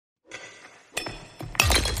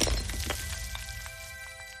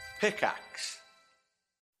Pickaxe.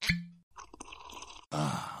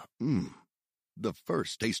 The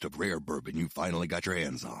first taste of rare bourbon you finally got your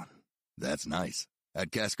hands on. That's nice.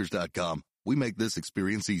 At Caskers.com, we make this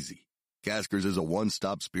experience easy. Caskers is a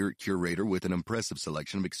one-stop spirit curator with an impressive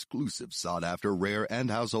selection of exclusive, sought-after, rare,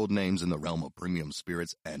 and household names in the realm of premium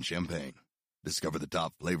spirits and champagne. Discover the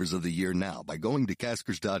top flavors of the year now by going to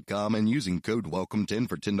Caskers.com and using code WELCOME10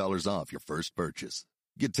 for $10 off your first purchase.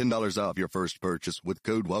 Get $10 off your first purchase with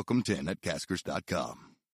code WELCOME10 at Caskers.com.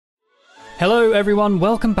 Hello everyone,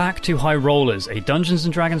 welcome back to High Rollers, a Dungeons &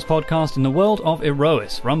 Dragons podcast in the world of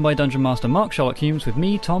Aerois, run by Dungeon Master Mark Sherlock Humes, with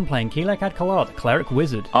me, Tom, playing Keelek Adkalar, the Cleric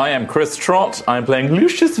Wizard. I am Chris Trott, I'm playing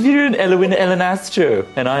Lucius Viren Elwin Elenastro,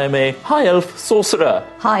 and I am a High Elf Sorcerer.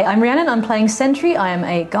 Hi, I'm Rhiannon, I'm playing Sentry, I am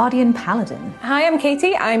a Guardian Paladin. Hi, I'm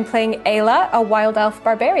Katie, I'm playing Ayla, a Wild Elf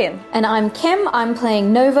Barbarian. And I'm Kim, I'm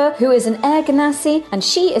playing Nova, who is an Air Ganassi, and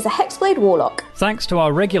she is a Hexblade Warlock. Thanks to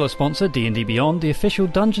our regular sponsor, D&D Beyond, the official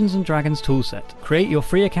Dungeons & Dragons toolset. Create your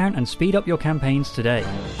free account and speed up your campaigns today.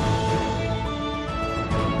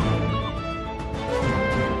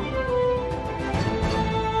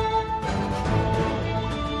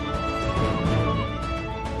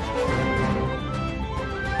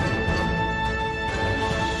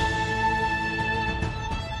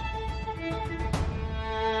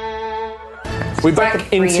 We're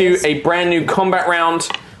back into a brand new combat round.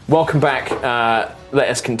 Welcome back. Let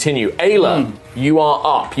us continue. Ayla, you are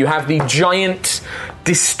up. You have the giant,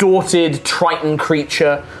 distorted Triton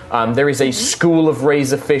creature. There is a school of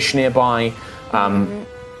razorfish nearby.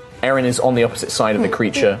 Erin is on the opposite side of the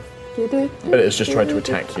creature. But it has just tried to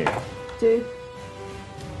attack you.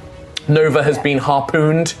 Nova has been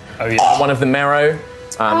harpooned by one of the marrow.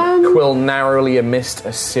 Quill narrowly missed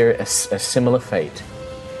a similar fate.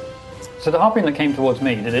 So the harpoon that came towards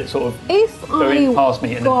me, did it sort of go in past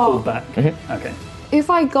me and then pull back? Mm-hmm. Okay.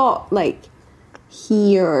 If I got, like,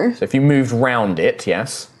 here... So if you moved round it,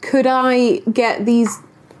 yes. Could I get these...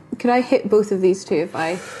 Could I hit both of these two if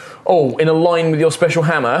I... Oh, in a line with your special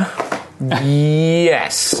hammer?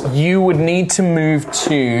 Yes. You would need to move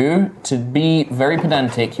to be very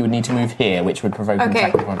pedantic, you would need to move here, which would provoke an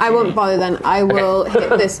attack. Okay, I won't bother then. I will hit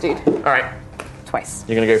this dude. Alright. Twice.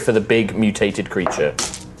 You're going to go for the big mutated creature.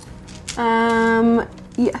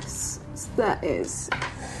 Yes. So that is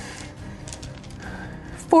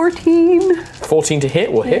 14. 14 to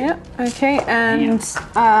hit will hit. Yeah, okay, and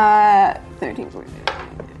 13, 14,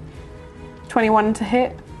 21 to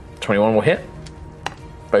hit. 21 will hit.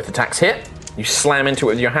 Both attacks hit. You slam into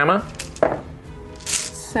it with your hammer.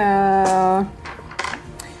 So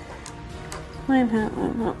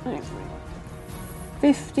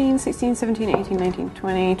 15, 16, 17, 18, 19,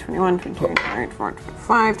 20, 21, 22, 23, 24,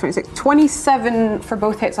 25, 26, 27 for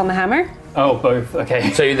both hits on the hammer. Oh, both, okay.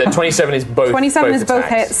 So the 27 is both 27 both is both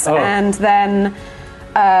attacks. hits, and then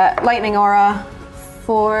Lightning Aura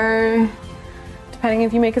for... Depending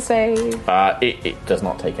if you make a save. It does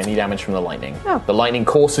not take any damage from the lightning. Oh. The lightning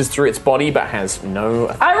courses through its body, but has no...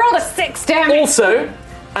 I rolled a 6, damn it! Also,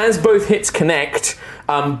 as both hits connect,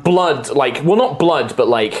 blood, like... Well, not blood, but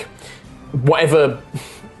like... Whatever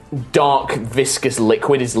dark, viscous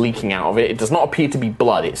liquid is leaking out of it. It does not appear to be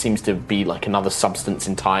blood. It seems to be like another substance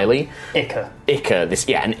entirely. Ichor. An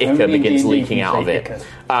ichor begins leaking out of it.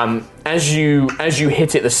 As you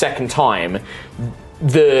hit it the second time,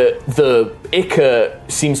 the ichor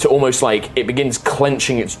seems to almost like it begins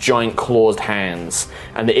clenching its giant clawed hands,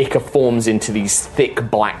 and the ichor forms into these thick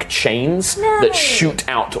black chains that shoot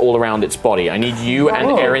out all around its body. I need you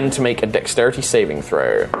and Erin to make a dexterity saving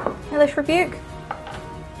throw. Hellish Rebuke?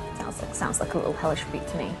 Sounds like a little Hellish Rebuke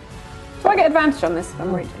to me. Do I get advantage on this if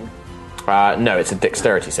I'm raging? No, it's a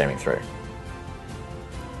dexterity saving throw.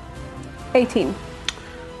 18.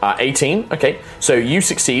 18, okay. So you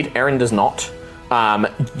succeed, Erin does not.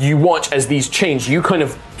 You watch as these chains, you kind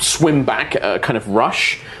of swim back, kind of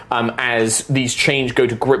rush, as these chains go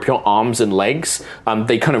to grip your arms and legs.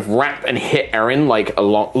 They kind of wrap and hit Erin, like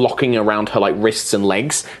locking around her like wrists and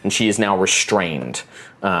legs, and she is now restrained,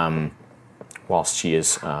 whilst she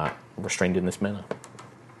is restrained in this manner.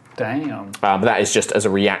 Damn. But that is just as a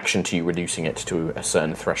reaction to you reducing it to a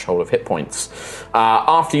certain threshold of hit points.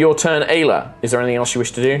 After your turn, Ayla, is there anything else you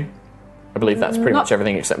wish to do? I believe that's pretty much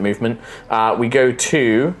everything except movement. We go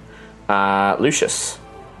to Lucius.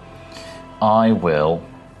 I will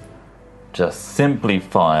just simply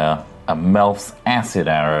fire a Melf's acid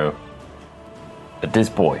arrow at this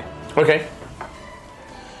boy. Okay.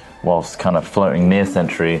 Whilst kind of floating near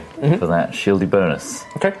Sentry for that shieldy bonus.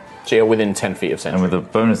 Okay. So you're within 10 feet of Sentry. And with a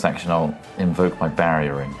bonus action, I'll invoke my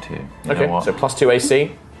barrier ring too. Okay, so +2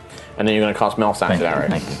 AC, and then you're going to cast Melf's acid arrow.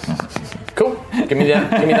 Thank you. Cool. Give me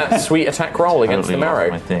that sweet attack roll against the Totally lost marrow.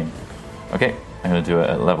 my thing. Okay, I'm going to do it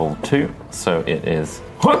at level 2, so it is...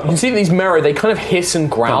 You can see these marrow, they kind of hiss and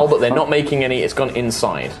growl, but they're not making any. It's gone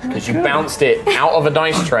inside because you bounced it out of a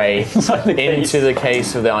dice tray into the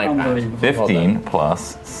case of the iPad. 15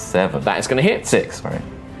 plus 7. That is going to hit. 6, sorry.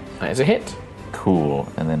 That is a hit. Cool.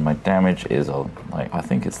 And then my damage is, I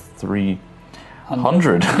think it's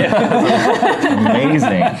 300.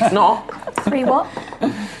 Amazing. It's not. 3 what?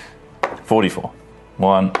 44.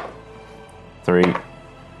 1, 3,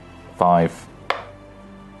 5,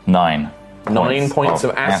 9. 9 points of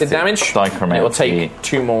acid damage. Dichromancy. It will take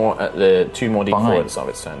 2 more at the 2 more d4 Fine. at the start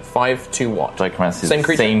of its turn. 5 to what? Dichromancy. Same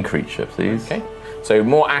creature. Same creature, please. Okay. So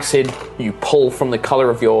more acid you pull from the colour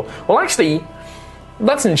of your. Well, actually,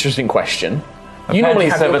 that's an interesting question. You normally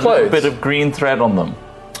have your a clothes. bit of green thread on them.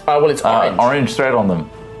 Well, it's orange. Orange thread on them.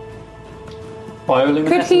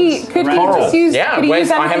 Could he just use? Yeah, could he use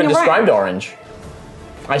I haven't anything described around? orange.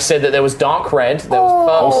 I said that there was dark red, there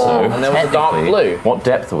was purple, and there was a dark Technically, blue. What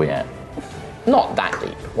depth are we at? Not that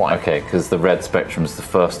deep. Why? Okay, because the red spectrum is the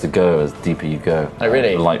first to go as deeper you go. Oh,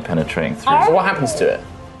 really? The light penetrating through. So what happens to it?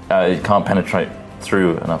 It can't penetrate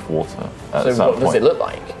through enough water. At So some what does point. it look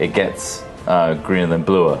like? It gets greener than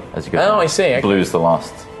bluer as you go. Oh, I see, okay. Blue's the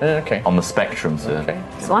last Okay. on the spectrum. So Okay.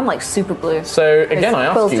 So I'm like super blue. So again,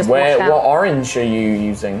 I Quill's asked you, just what washed out. orange are you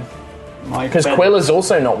using? Because feathers. Quill is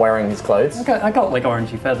also not wearing his clothes. I got like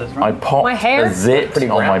orangey feathers, I right? popped My hair? a zit Pretty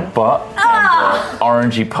on my brown. butt, and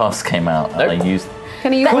orangey pus came out, and Nope. I used.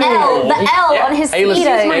 Can he use? The L Yeah, on his Ayla's,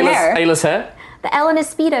 speedos. Ayla's hair. The L on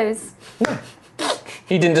his speedos.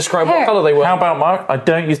 He didn't describe Hair. what colour they were. How about Mark? I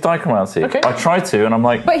don't use dichromancy. Okay. I try to, and I'm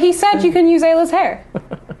like, But he said you can use Ayla's hair.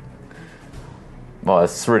 well,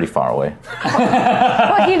 it's really far away.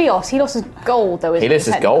 What Helios? Helios is gold, though, isn't Helios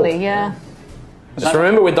it? is gold. Technically, yeah. Just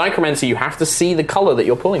remember with dichromancy, you have to see the colour that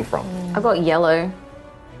you're pulling from. I've got yellow.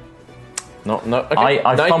 No. Okay.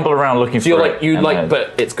 I fumble around looking So you're for like it. you and like, then-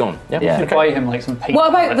 but it's gone. Yeah. Yeah. Buy him like some paint. What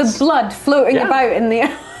about the palettes. blood floating Yeah. about in the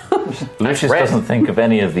air? Lucius red. doesn't think of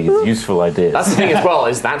any of these useful ideas. That's the thing as well,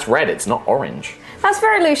 is that's red, it's not orange. That's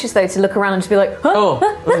very Lucius though to look around and to be like, huh? Oh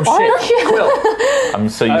shit. Quill. I'm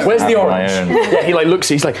so used Where's to the having my orange? own. Yeah, he like looks,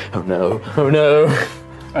 he's like, oh no.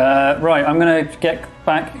 Right, I'm going to get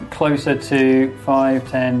back closer to 5,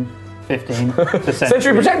 10, 15 to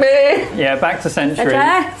Sentry, protect me! Yeah, back to Sentry.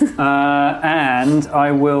 Okay. And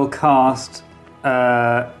I will cast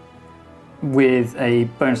with a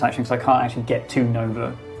bonus action because I can't actually get to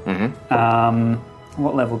Nova.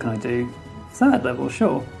 What level can I do? 3rd level,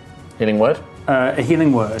 sure. Healing word. A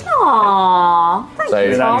healing word. Aww. Thank So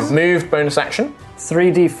you, Tom. you've moved, bonus action.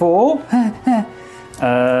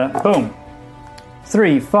 3d4. Boom.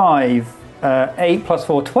 3, 5, 8 plus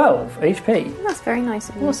 4, 12 HP. That's very nice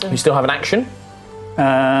of you. You still have an action.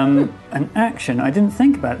 An action. I didn't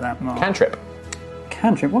think about that, Mark. Cantrip.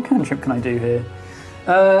 Cantrip. What cantrip can I do here?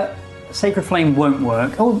 Sacred Flame won't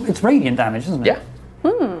work. Oh, it's radiant damage, isn't it? Yeah.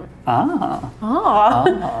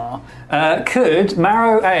 Could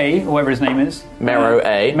Marrow A, or whatever his name is, Marrow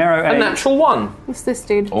A. Marrow A. A natural 1. What's this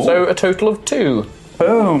dude? So a total of 2.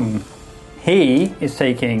 boom. He is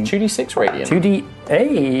taking 2d6 radiant.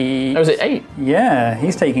 2d8. Oh, was it 8? Yeah,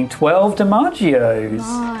 he's taking 12 Damagios.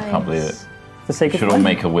 Can't believe it. For Sacred Should all Flame.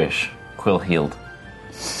 make a wish. Quill healed.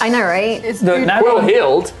 I know, right? Look, now Quill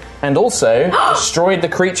healed and also destroyed the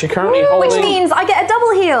creature currently holding. Which means I get a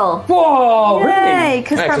double heal. Whoa, Yay! really?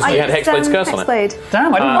 Because Yeah, 'cause you had Hexblade's curse on it. Hexblade.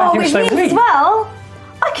 Damn, I didn't know he was Which so means weak. as well,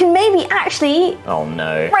 I can maybe actually Oh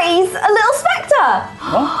no. raise a little spectre.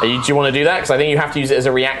 Do you want to do that? Because I think you have to use it as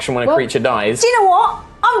a reaction when a creature dies. Do you know what?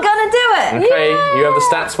 I'm gonna do it. Okay, you have the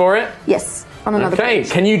stats for it? Yes, on another Okay,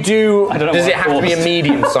 page. can you do. I don't know Does what it have to be a force.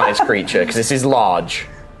 medium sized creature? Because this is large.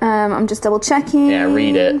 I'm just double checking. Yeah,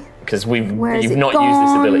 read it. Because Where is you've it not used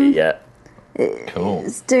this gone? ability yet. Cool.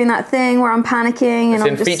 It's doing that thing where I'm panicking and It's I'm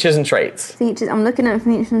in just features and traits. features. I'm looking at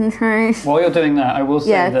features and traits. While you're doing that, I will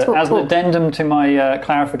say Yeah, that talk, as an talk. addendum to my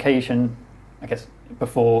clarification, I guess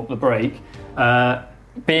before the break,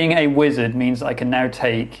 being a wizard means that I can now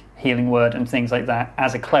take healing word and things like that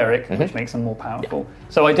as a cleric, which makes them more powerful.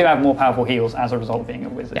 So I do have more powerful heals as a result of being a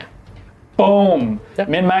wizard. Yeah. Boom! Yeah.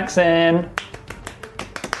 Min-max in.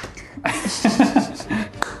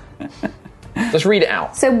 Just read it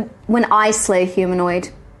out. So when I slay a humanoid,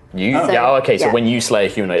 Okay, so yeah. when you slay a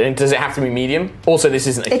humanoid. And does it have to be medium? Also, this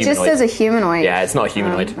isn't a it humanoid. just says a humanoid. Yeah, it's not a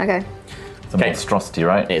humanoid. Okay. It's a monstrosity,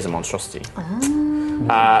 right? It is a monstrosity.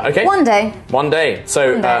 Okay. One day, One day.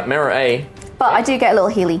 So, One day. Mirror A. but I do get a little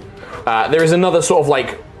healy. There is another sort of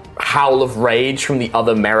like howl of rage from the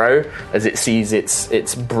other Merrow as it sees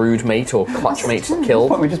its brood mate or clutch mate What,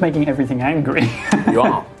 killed. we're just making everything angry. You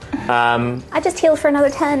are. I just healed for another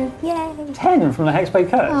 10. Yay. 10 from the Hexblade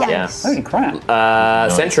Curse? Yes. Holy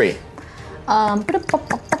crap. Sentry.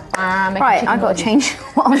 Right, I've got to change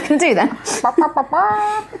what I was going to do then.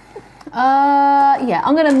 Yeah,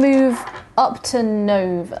 I'm going to move up to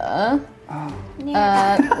Nova.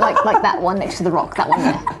 Like that one next to the rock. That one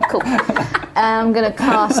there. Cool. I'm going to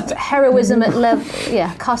cast Heroism at level...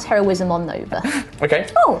 Yeah, cast Heroism on Nova. Okay.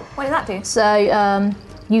 Oh, what did that do? So,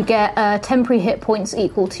 you get temporary hit points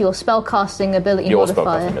equal to your spellcasting ability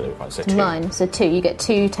modifier. So 2. Mine, so 2. You get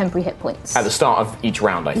 2 temporary hit points. At the start of each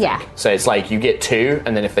round, I think. Yeah. So it's like you get 2,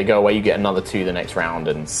 and then if they go away, you get another 2 the next round.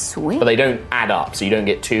 And Sweet. But they don't add up, so you don't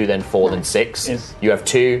get 2, then 4, then 6. You have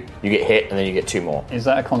 2, you get hit, and then you get 2 more. Is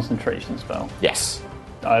that a concentration spell? Yes.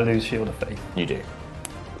 I lose Shield of Faith. You do.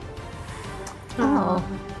 Oh.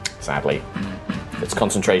 Sadly. If it's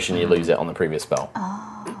concentration, you lose it on the previous spell. Oh.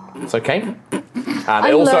 It's okay.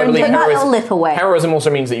 I also, I learned believe that that'll lip away. heroism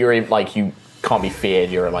also means that you're like you can't be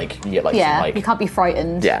feared. You're like you get like Yeah, some, like you can't be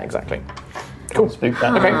frightened. yeah, exactly. Cool. Spook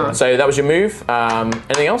that. Okay, so that was your move.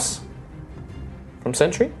 Anything else from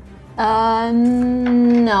Sentry? No,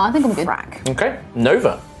 I think I'm good. Okay,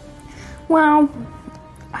 Nova. Well,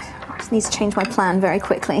 I just need to change my plan very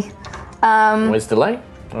quickly. Where's delay?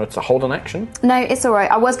 Oh, it's a hold on action. No, it's all right.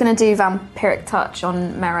 I was going to do Vampiric Touch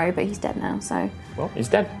on Mero, but he's dead now, so... Well, he's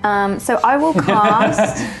dead. So I will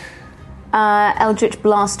cast Eldritch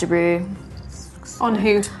Blasteroo. On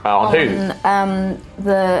who? On who?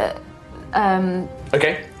 The...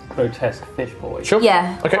 Okay. Grotesque fish boy. Sure.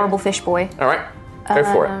 Yeah, Okay. horrible fish boy. All right. Go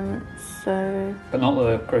for it. So... But not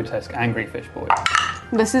the grotesque angry fish boy.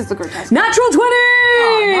 This is the grotesque. Natural 20!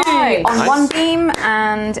 Nice. On one beam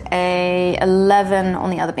and a 11 on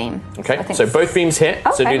the other beam. Okay, so both beams hit.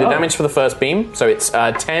 So Okay. do the damage for the first beam. So it's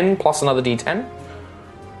 10 plus another d10.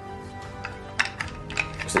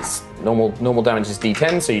 So it's normal damage is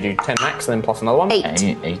d10, so you do 10 max and then plus another one.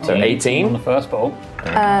 8. So 18. On the first bolt.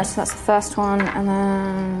 So that's the first one, and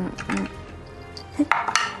then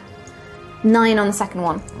 9 on the second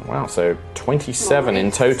one. Wow, so 27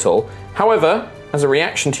 in total. However, as a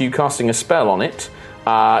reaction to you casting a spell on it,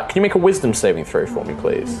 can you make a wisdom saving throw for me,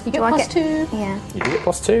 please? You get plus 2. Yeah. You do get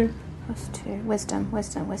plus 2. Plus 2. Wisdom.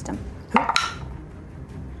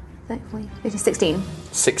 16.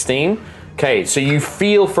 16. Okay, so you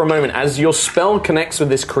feel for a moment as your spell connects with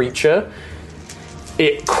this creature,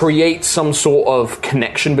 it creates some sort of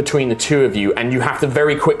connection between the two of you, and you have to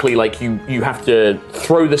very quickly, like, you have to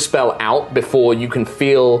throw the spell out before you can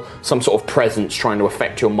feel some sort of presence trying to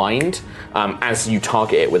affect your mind as you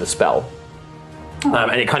target it with a spell.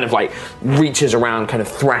 And it kind of like reaches around, kind of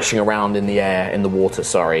thrashing around in the air, in the water,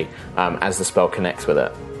 as the spell connects with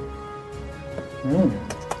it.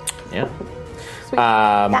 Yeah.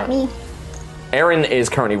 Got me. Erin is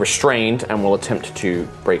currently restrained and will attempt to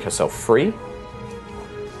break herself free,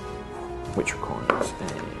 which requires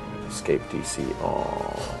an escape DC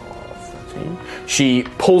of 13. She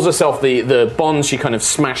pulls herself, the bonds she kind of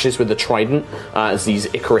smashes with the trident as these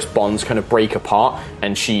Icarus bonds kind of break apart,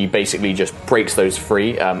 and she basically just breaks those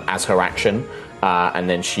free as her action, and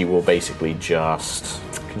then she will basically just...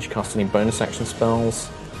 Can she cast any bonus action spells?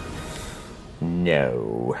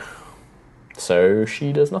 No. So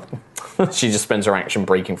she does nothing. She just spends her action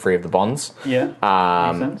breaking free of the bonds. Yeah,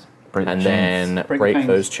 makes sense. And then break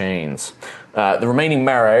those chains. The remaining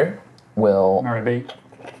Marrow will... Marrow B.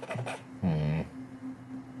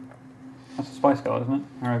 That's a spice card, isn't it?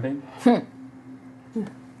 Marrow B.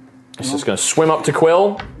 It's just going to swim up to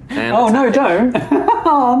Quill and... Oh, no, don't.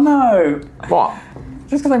 Oh, no. What?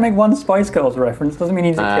 Just because I make one Spice Girls reference doesn't mean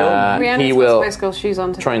you need to kill me. Rihanna's he got will Spice Girls shoes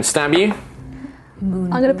on. try and stab you.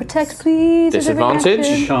 I'm going to protect, please. Disadvantage.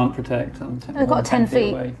 You can't protect. I've got 10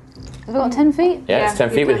 feet. Away. Have I got 10 feet? Yeah, it's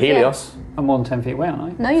 10 feet with Helios. I'm more than 10 feet away,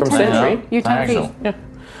 aren't I? No, you're From 10 Sentry. feet. You 10 Diagonal. feet. Yeah.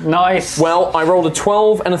 Nice. Well, I rolled a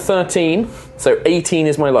 12 and a 13, so 18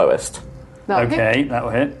 is my lowest. Okay, that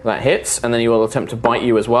will hit. That hits, and then he will attempt to bite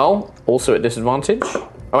you as well, also at disadvantage.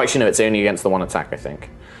 Oh, actually, no, it's only against the one attack, I think.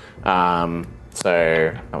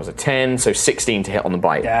 So that was a 10, so 16 to hit on the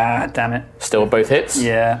bite. Ah, damn it. Still both hits?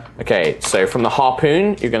 Yeah. Okay, so from the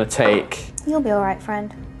harpoon, you're going to take You'll be alright,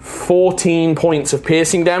 friend. 14 points of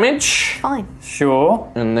piercing damage. Fine.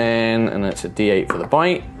 Sure. And that's a d8 for the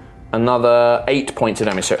bite. Another 8 points of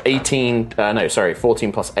damage, so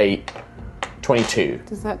 14 plus 8, 22.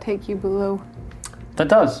 Does that take you below? That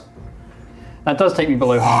does. That does take me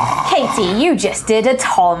below half. Katie, you just did a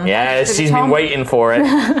Tom. Yes, she's been waiting for it.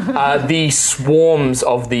 The swarms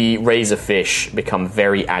of the razorfish become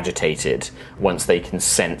very agitated once they can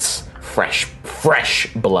sense fresh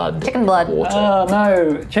blood. Chicken blood. Water. Oh,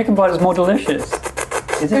 no. Chicken blood is more delicious.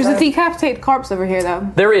 There's a decapitated corpse over here,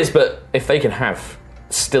 though. There is, but if they can have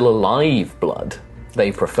still alive blood,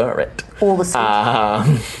 they prefer it. All the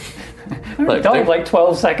Look, died like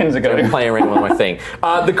 12 seconds ago. Don't play around with my thing.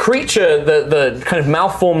 The creature, the kind of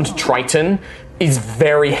malformed Triton, is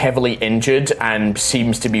very heavily injured and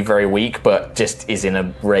seems to be very weak, but just is in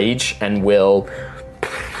a rage and will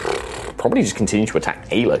probably just continue to attack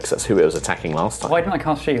Ayla, because that's who it was attacking last time. Why didn't I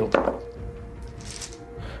cast shield?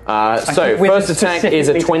 So, first attack is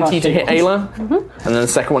a 20 to hit Ayla, and then the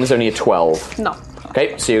second one is only a 12. No.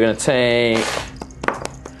 Okay, so you're going to take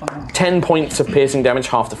 10 points of piercing damage,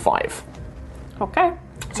 half to 5. Okay.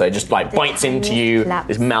 So it just like bites into you,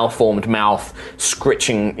 this malformed mouth,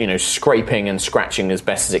 scraping and scratching as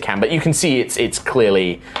best as it can. But you can see it's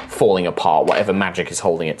clearly falling apart. Whatever magic is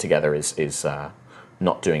holding it together is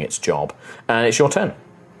not doing its job. And it's your turn.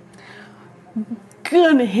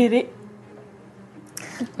 Gonna hit it.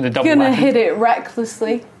 Gonna hit it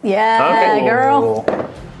recklessly. Yeah, Okay. girl.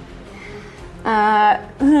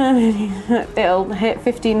 It'll hit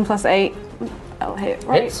 15 plus 8. That'll hit,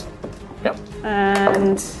 right? Hits. Yep.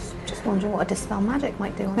 And Just wondering what a dispel magic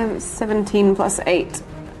might do. 17 plus 8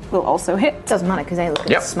 will also hit. Doesn't matter because Ayla's going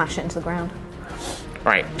to Yep. smash it into the ground.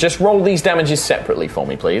 Right, just roll these damages separately for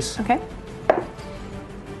me, please. Okay.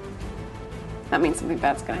 That means something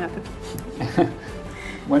bad's gonna happen.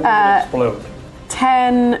 When does it explode?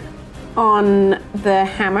 10 on the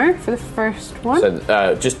hammer for the first one.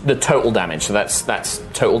 So just the total damage. So that's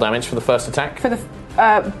total damage for the first attack? For the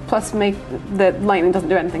plus make the lightning doesn't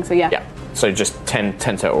do anything, so yeah. Yeah. So just 10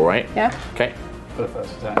 total, right? Yeah. Okay. For the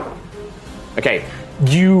first attack. Okay.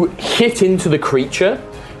 You hit into the creature,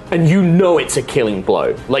 and you know it's a killing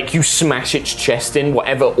blow. Like, you smash its chest in,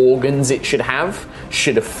 whatever organs it should have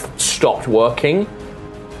stopped working.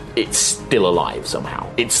 It's still alive somehow.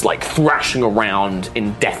 It's like thrashing around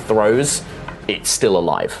in death throes. It's still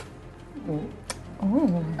alive.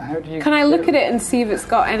 How do you Can I look at it and see if it's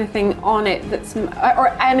got anything on it that's, or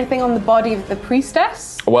anything on the body of the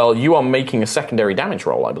priestess? Well, you are making a secondary damage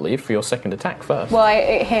roll, I believe, for your second attack first. Well,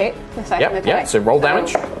 it hit the second Yep, attack. yeah, so roll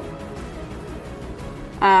damage.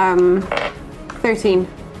 13.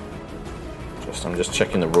 I'm just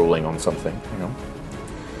checking the ruling on something.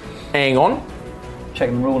 Hang on.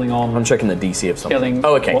 checking the ruling on I'm checking the DC of something. killing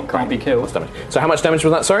Oh, okay. what can't be killed? What's damage? So how much damage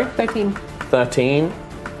was that, sorry? 13. 13.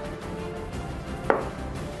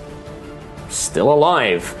 Still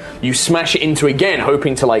alive. You smash it into again,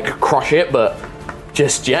 hoping to, like, crush it, but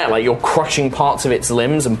just, like, you're crushing parts of its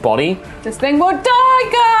limbs and body. This thing won't die,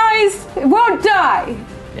 guys! It won't die!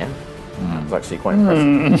 Yeah. That's actually quite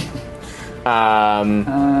impressive.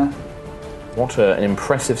 What an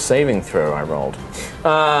impressive saving throw I rolled.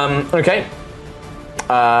 Okay.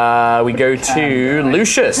 We go to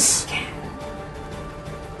Lucius.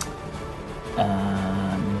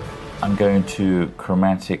 I'm going to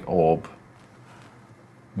Chromatic Orb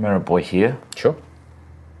Mirror Boy here. Sure.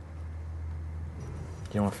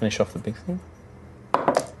 You want to finish off the big thing?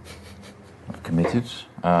 I've committed.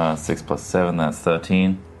 6 plus 7, that's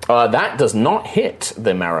 13. That does not hit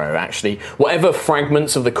the marrow, actually. Whatever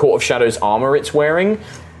fragments of the Court of Shadows armor it's wearing,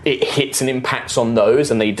 it hits and impacts on those,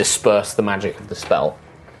 and they disperse the magic of the spell.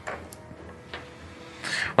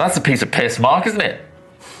 Well, that's a piece of piss, Mark, isn't it?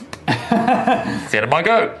 It's the end of my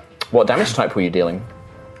go. What damage type were you dealing?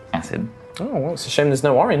 Acid. Oh, well, it's a shame there's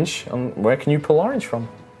no orange. Where can you pull orange from?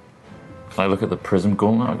 Can I look at the prism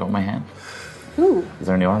gauntlet I got in my hand? Ooh, Is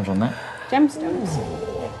there any orange on that? gemstones.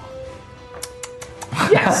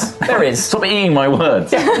 Yes, there is. Stop eating my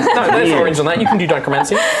words. No, there's orange on that. You can do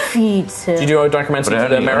dichromancy. Feeds Do you do a dichromancy But to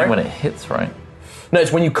the only marrow? when it hits, right? No,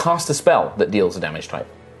 it's when you cast a spell that deals a damage type.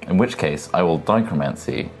 In which case, I will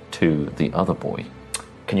dichromancy to the other boy.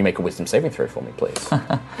 Can you make a wisdom saving throw for me, please?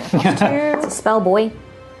 It's a spell, boy.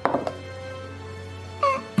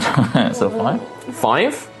 So 5?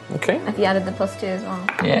 5? Okay. Have you added the +2 as well?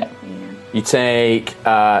 Yeah. You take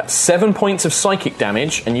 7 points of psychic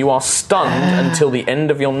damage, and you are stunned until the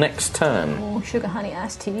end of your next turn. Oh, sugar honey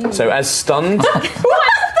iced tea. So as stunned...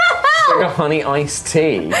 Sugar honey iced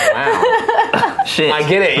tea. Wow. Shit. I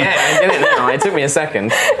get it, yeah, I get it now. It took me a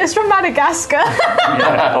second. It's from Madagascar.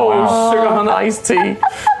 Oh, sugar honey iced tea.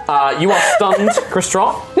 You are stunned,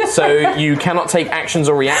 Kristrot, so you cannot take actions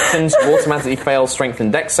or reactions. You automatically fail strength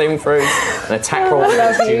and dex saving throws. An attack roll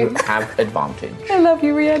against you have advantage. I love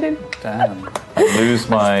you, Rhiannon. Damn. I lose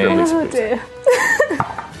my Oh dear.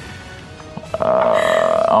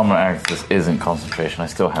 armor Agathis isn't concentration. I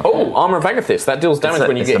still have. Oh, Armor of Agathis. That deals damage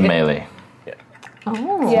when you it's get a hit. melee. Yeah.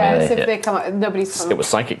 Oh. Yes, they if hit. they come up, nobody's coming. It was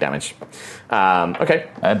psychic damage. Okay.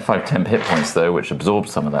 I had 5 temp hit points though, which absorbed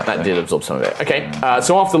some of that. That did absorb some of it. Okay,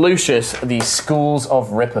 so after Lucius, the schools of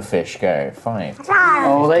Ripperfish go. 5, 10,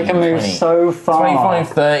 Oh, they can move 20, so far. 25,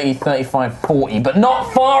 30, 35, 40, but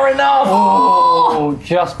not far enough! Oh,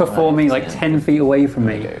 just before me, like 10 feet away from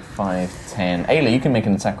me. 5, 10. Ayla, you can make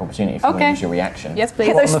an attack opportunity if you want to Okay. use your reaction. Yes, please.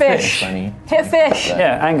 Hit those on the fish. 20, Hit fish.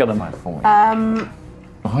 Yeah, anger them. 40.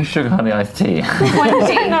 Oh, sugar honey iced tea.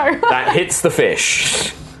 20. No. That hits the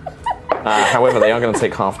fish. However, they are going to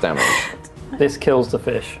take half damage. This kills the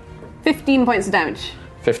fish. 15 points of damage.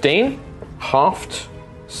 15, halved,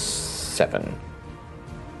 7.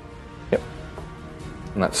 Yep.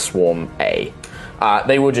 And that's Swarm A.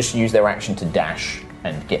 They will just use their action to dash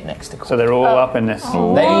and get next to Quill. So they're all up in this.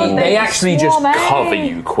 They actually just Swarm A. cover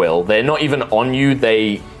you, Quill. They're not even on you,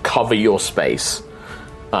 they cover your space.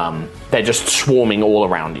 They're just swarming all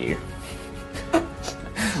around you.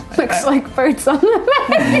 Looks like birds on the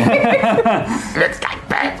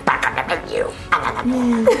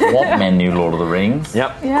What menu, Lord of the Rings?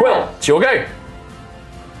 Yep. Quill, it's your go.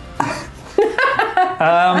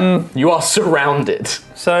 You are surrounded.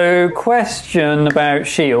 So, question about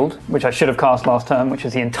shield, which I should have cast last turn, which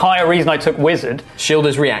is the entire reason I took wizard. Shield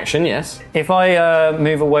is reaction, yes. If I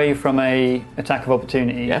move away from a attack of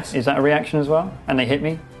opportunity, Yes. is that a reaction as well? And they hit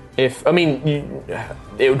me?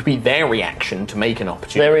 It would be their reaction to make an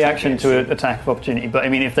opportunity. Their reaction against to you. an attack of opportunity, but I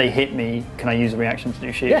mean, if they hit me, can I use a reaction to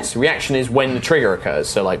do shield? Yes, reaction is when the trigger occurs,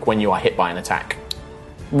 so like when you are hit by an attack.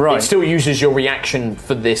 Right. It still uses your reaction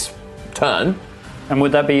for this turn. And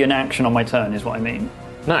would that be an action on my turn, is what I mean?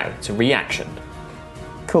 No, it's a reaction.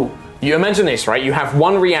 Cool. You imagine this, right? You have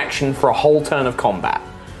one reaction for a whole turn of combat.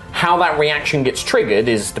 How that reaction gets triggered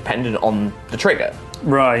is dependent on the trigger.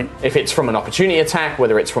 Right. If it's from an opportunity attack,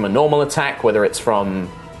 whether it's from a normal attack, whether it's from,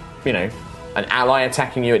 an ally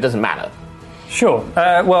attacking you, it doesn't matter. Sure.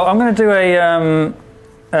 Well, I'm going to do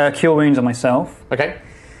a Cure Wounds on myself. Okay?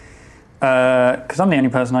 Because I'm the only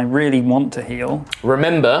person I really want to heal.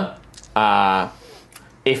 Remember,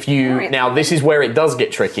 if you... Now, this is where it does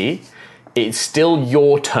get tricky. It's still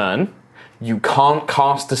your turn. You can't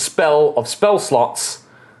cast a spell of spell slots.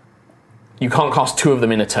 You can't cast 2 of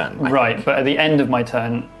them in a turn. Right, but at the end of my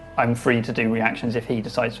turn, I'm free to do reactions if he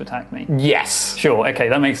decides to attack me. Yes. Sure, okay,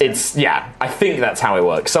 that makes sense. I think that's how it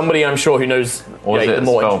works. Somebody I'm sure who knows... Or is it a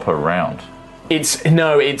spell per round?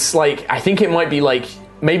 It's like, I think it might be like,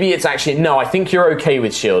 maybe it's actually, no, I think you're okay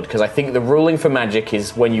with shield, because I think the ruling for magic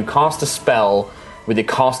is when you cast a spell with the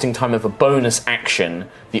casting time of a bonus action,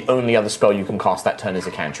 the only other spell you can cast that turn is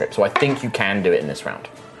a cantrip. So I think you can do it in this round,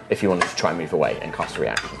 if you wanted to try and move away and cast a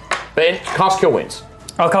reaction. But cast Cure Wounds.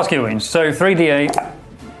 I'll cast Cure Wounds. So 3d8.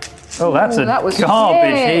 Oh, that's a that was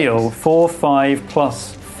garbage sick. heal. 4, 5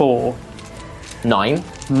 plus 4. 9.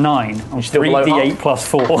 9. On still below 3d8 half? plus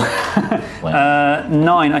 4.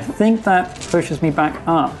 9. I think that pushes me back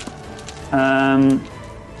up.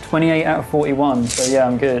 28 out of 41. So yeah,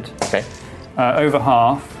 I'm good. Okay. Over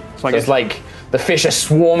half. So I So it's like the fish are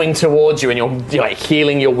swarming towards you, and you're like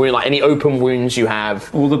healing your wound, like any open wounds you have.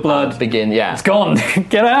 all the blood Begin, yeah. It's gone.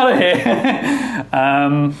 Get out of here.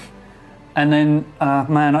 And then,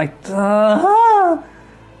 man, What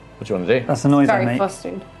do you want to do? that's the noise I Very make.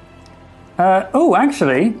 flustered.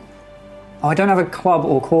 Actually, I don't have a club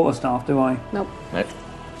or quarterstaff, do I? Nope. Nope.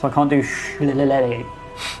 So I can't do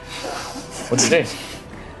What do you do?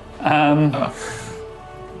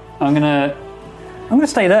 I'm gonna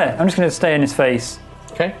stay there. I'm just gonna stay in his face.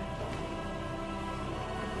 Okay.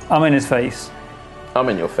 I'm in his face. I'm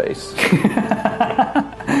in your face.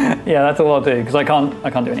 Yeah, that's all I'll do because I can't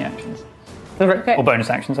do any actions Okay. or bonus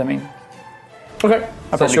actions. I mean, Okay.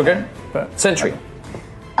 That's your go. but Sentry.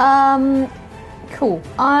 Cool.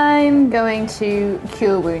 I'm going to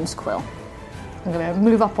Cure Wounds Quill. I'm going to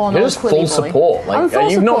move up on You're old just Quilly full boy. support. I'm Like, full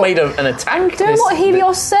you've not support. made an attack. I'm doing what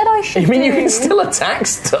Helios said I should I mean, you do. can still attack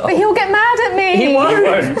stuff. But he'll get mad at me. He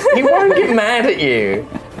won't. He won't get mad at you.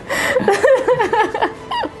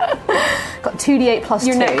 Got 2d8 plus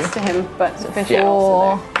You're 2. next to him, but fish Yeah. are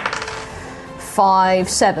also 5,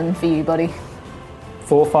 7 for you, buddy.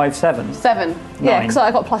 4, 5, 7. there. 7. Yeah, 9. because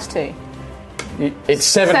I got plus 2. It's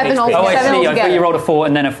 7 7 HP. altogether. Oh, I Seven see. I thought altogether. you rolled a 4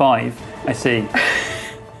 and then a 5. I see.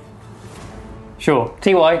 Sure.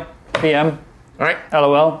 TY, PM, All right.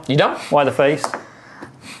 LOL. You done? Why the face?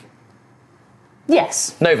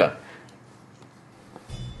 Yes. Nova.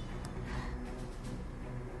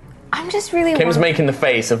 I'm just really. Kim's making the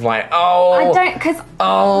face of like, oh. I don't, because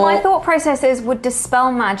Oh. my thought process is: would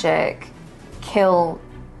dispel magic kill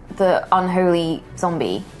the unholy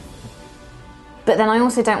zombie? But then I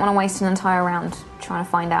also don't want to waste an entire round trying to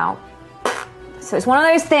find out. So it's one of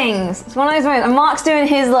those things. It's one of those moments. And Mark's doing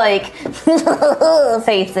his, like,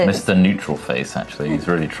 faces. Mr. Neutral Face, actually. He's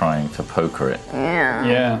really trying to poker it.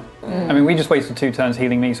 Yeah. I mean, we just wasted 2 turns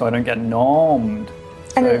healing me so I don't get nommed.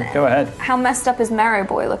 So go ahead. How messed up is Marrow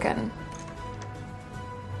Boy looking?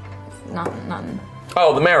 None.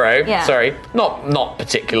 Oh, the marrow. Yeah. Sorry, not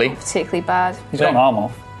particularly. Particularly bad. He's got an arm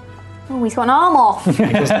off. Oh, he's got an arm off.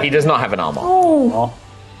 He does not have an arm on.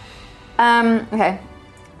 Oh. Okay.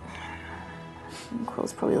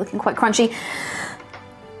 Quill's probably looking quite crunchy.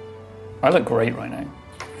 I look great right now.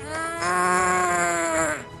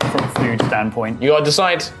 From a food standpoint. You gotta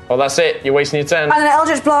decide. Well, that's it. You're wasting your turn. I'm gonna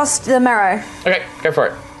Eldritch Blast the Marrow. Okay, go for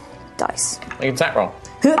it. Dice. Make an attack roll.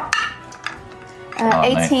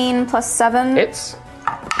 18 plus 7. Hits.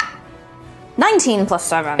 19 plus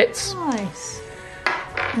 7. Hits. Nice.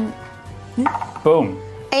 Boom.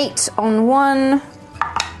 8 on one.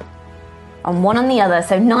 On one on the other,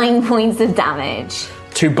 so 9 points of damage.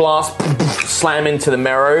 2 blasts slam into the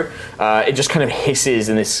marrow. It just kind of hisses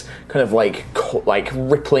in this kind of like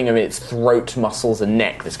rippling of its throat muscles and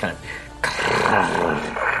neck. This kind of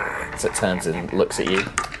as it turns and looks at you.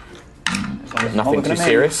 Nothing too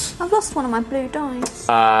serious. I've lost one of my blue dice.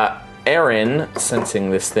 Erin, sensing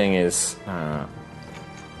this thing is...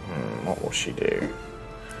 what will she do?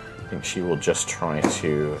 I think she will just try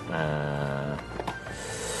to...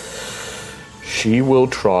 she will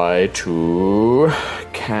try to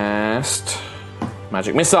cast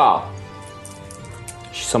Magic Missile.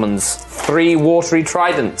 She summons 3 watery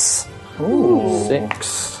tridents. Ooh.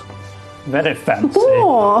 6... Very fancy.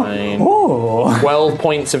 9, 12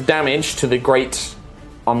 points of damage to the great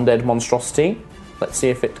undead monstrosity. Let's see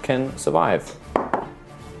if it can survive.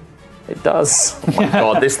 It does. Oh my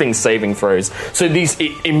god, this thing's saving throws. So it is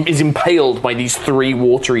impaled by these 3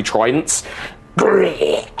 watery tridents.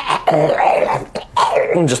 And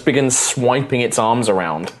just begins swiping its arms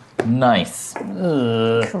around. Nice.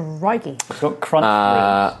 Crikey. It's got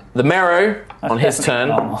crunch. The marrow, on his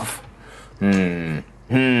turn. Arm off.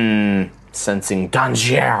 Sensing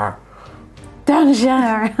danger. Gives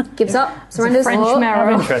up. Surrenders. French Out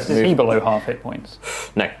marrow. of interest, is he below half hit points?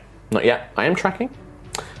 No, not yet. I am tracking.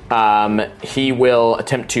 He will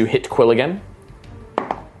attempt to hit Quill again.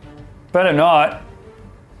 Better not.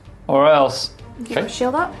 Or else. Okay.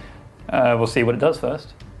 Shield up. We'll see what it does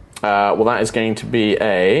first. Well, that is going to be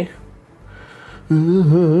a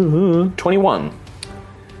 21.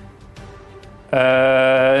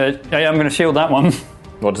 I'm going to shield that one.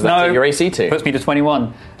 What does that No. take your AC to? Puts me to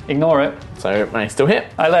 21. Ignore it. So I still hit.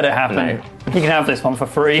 I let it happen. No. You can have this one for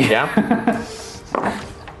free. Yeah.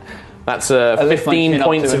 That's lift my 15 chin up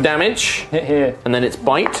points to of him. damage, Hit here. and then it's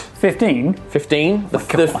bite. 15. 15.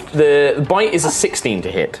 The bite is a 16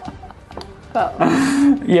 to hit.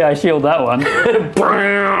 Yeah, I shield that one.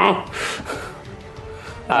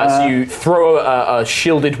 So you throw a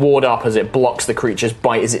shielded ward up as it blocks the creature's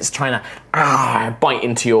bite as it's trying to bite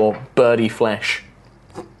into your birdie flesh.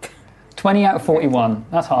 20 out of 41.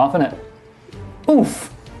 That's half, isn't it?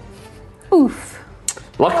 Oof.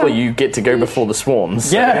 Luckily, you get to go before the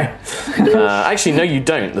swarms. So. Yeah. Actually, no, you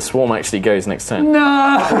don't. The swarm actually goes next turn.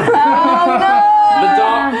 No.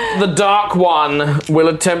 The dark one will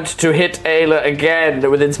attempt to hit Ayla again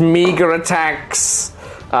with its meager attacks.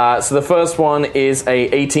 So the first one is a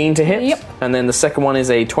 18 to hit. Yep. And then the second one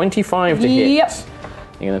is a 25 to hit. Yep.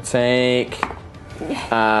 You're going to take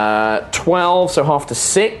 12, so half to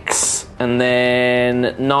 6. And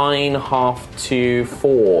then 9, half to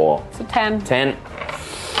 4. So 10. 10.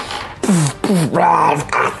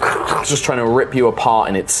 Just trying to rip you apart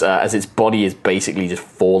in its as its body is basically just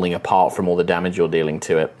falling apart from all the damage you're dealing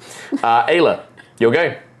to it. Ayla, you'll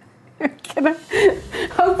go. Can I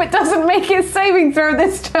hope it doesn't make its saving throw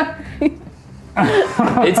this time?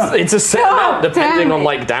 It's a set amount depending damn on it.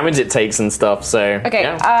 like damage it takes and stuff. So Okay.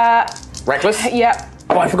 yeah. Reckless. Yep.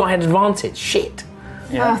 Oh, I forgot I had advantage. Shit.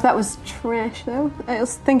 Yeah. That was trash, though. I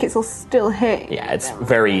think it'll still hit. Yeah, it's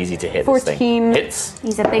very easy to hit. 14. This thing. Hits.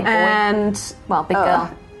 He's a big boy. And Well, big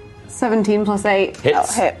girl. 17 plus 8. Hits.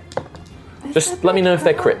 That'll hit. Just let me know if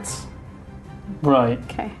they're crits. Right.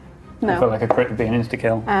 Okay. I feel No. like a crit would be an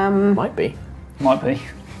insta-kill. Might be. Might be.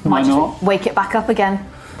 Might Might just not. wake it back up again.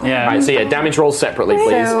 Yeah. Right, so yeah, damage rolls separately,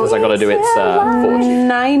 please, because I got to do its fortitude.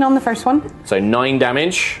 9 on the first one. So 9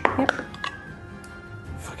 damage. Yep.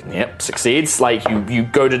 Yep, succeeds. Like you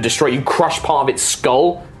go to destroy, you crush part of its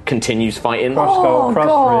skull, continues fighting. Crush skull, crush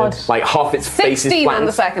God. ribs. Like half its face is 16 on flattened.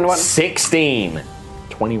 the second one. 16.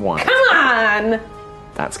 21. Come on!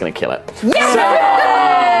 That's gonna kill it.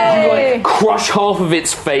 Yay! You like crush half of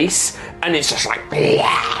its face, and it's just like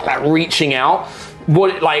reaching out.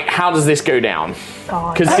 What? Like, how does this go down?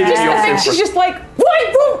 God. She's just like,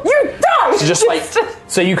 why won't you die? So just like,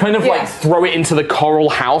 so you kind of like throw it into the coral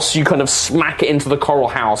house. You kind of smack it into the coral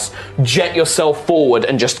house, jet yourself forward,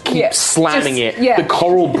 and just keep slamming it. The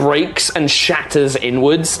coral breaks and shatters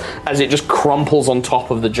inwards as it just crumples on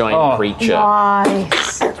top of the giant creature.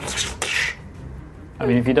 Nice. I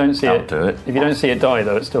mean, if you don't see if you don't see it die,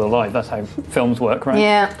 though, it's still alive. That's how films work, right?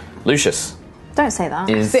 Yeah. Lucius Don't say that.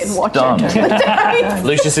 Is Sit and watch stunned.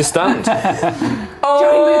 Lucius is stunned.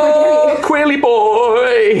 Oh, Quilly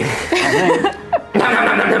boy!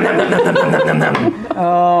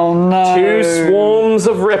 Oh no! 2 swarms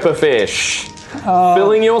of ripperfish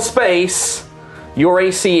filling your space. Your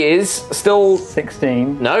AC is still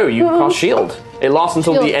 16. No, you cast shield. It lasts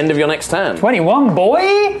until the end of your next turn. 21,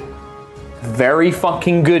 boy. Very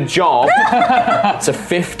fucking good job. It's a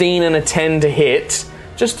 15 and a 10 to hit.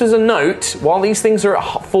 Just as a note, while these things are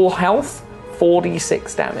at full health,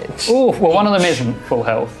 46 damage. Ooh, well, one of them isn't full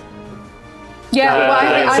health. Yeah,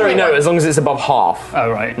 no, as long as it's above half. Oh,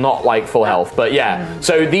 right. Not like full health, but yeah.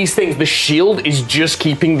 So these things, the shield is just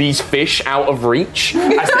keeping these fish out of reach.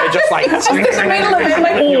 As they're just like... around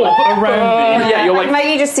yeah, you're like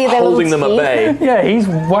Maybe you just see their holding them little at teeth. bay. Yeah, he's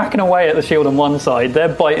whacking away at the shield on one side, they're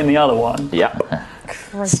biting the other one. Yep.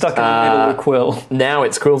 Stuck in the middle with Quill. Now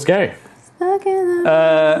it's Quill's go. I'm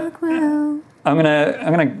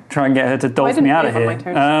gonna try and get her to dolph me out of here.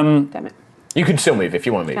 Damn it. You can still move if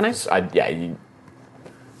you want to move. Can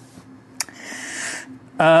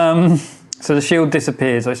I? So the shield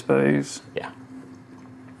disappears, I suppose. Yeah.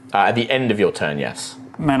 At the end of your turn, yes.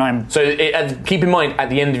 Man, keep in mind, at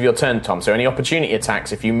the end of your turn, Tom, so any opportunity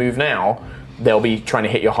attacks, if you move now, they'll be trying to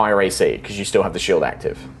hit your higher AC, because you still have the shield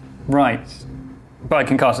active. Right. But I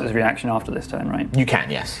can cast it as a reaction after this turn, right? You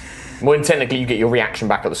can, yes. Well, technically, you get your reaction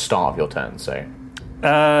back at the start of your turn, so...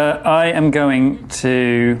 I am going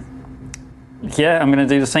to... Yeah, I'm going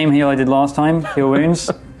to do the same heal I did last time. Heal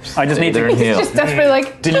wounds. I just need to heal. Just desperately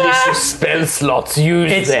like... Delicious spell slots,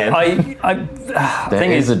 use them.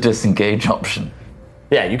 There is a disengage option.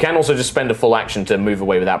 Yeah, you can also just spend a full action to move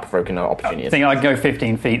away without provoking an opportunity. I think I'd go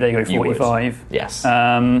 15 feet, they go 45. Yes.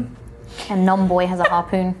 And non-boy has a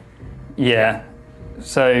harpoon. Yeah.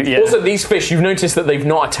 So, yeah. Also, these fish, you've noticed that they've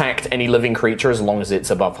not attacked any living creature as long as it's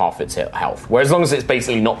above half its health. Whereas as long as it's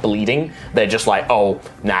basically not bleeding, they're just like, oh,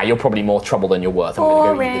 you're probably more trouble than you're worth. I'm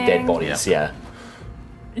going to go eat the dead bodies. Yeah.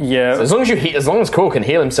 Yeah. So as long as Core can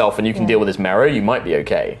heal himself and you can deal with his marrow, you might be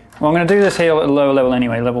okay. Well, I'm going to do this heal at a lower level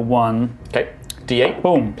anyway, level 1. Okay. D8.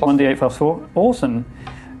 Boom. 1d8 plus 4. Awesome.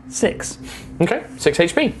 6. Okay. 6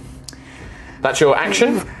 HP. That's your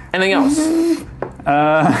action. Anything else?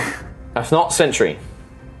 If not, Sentry.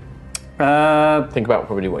 Think about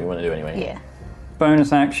probably what you want to do anyway. Yeah.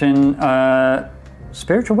 Bonus action.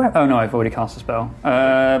 Spiritual weapon. Oh no, I've already cast a spell.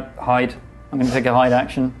 Hide. I'm going to take a hide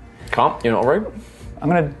action. Can't. You're not a rogue. I'm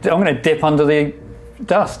going to dip under the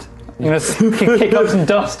dust. I'm going to kick up some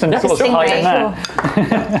dust and sort of hide in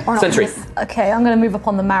that. Sentry. Okay, I'm going to move up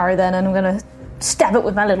on the marrow then, and I'm going to stab it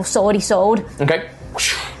with my little swordy sword. Okay.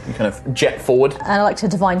 You kind of jet forward. And I like to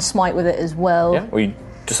divine smite with it as well. Yeah. Or you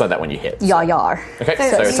just like that when you hit. Yar. Okay.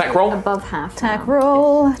 So attack roll. Above half. Attack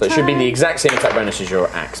roll. So it should be the exact same attack bonus as your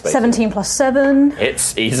axe. Basically. 17 plus 7.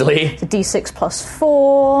 Hits easily. D6 plus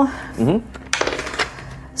 4.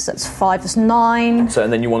 So that's 5 plus 9. So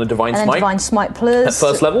and then you want a divine And then smite. divine smite plus. At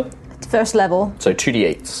first level. First level. So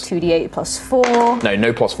 2d8s. 2d8 plus 4.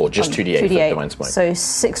 No plus 4. Just 2d8 for divine smite. So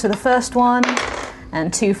 6 for the first one,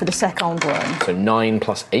 and 2 for the second one. So 9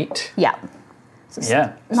 plus 8. Yeah.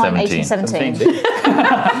 Yeah. 9, 18, 17.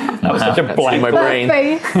 That was such a blank. My brain.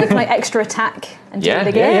 Can I extra attack and do it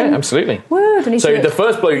again? Yeah, absolutely. Woo, do I need So to- the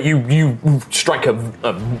first blow, you strike a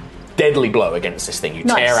deadly blow against this thing. You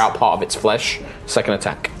Nice. tear out part of its flesh. Second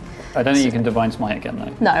attack. I don't think you can divine smite again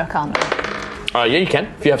though. No, I can't. Yeah, you can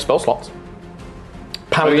if you have spell slots.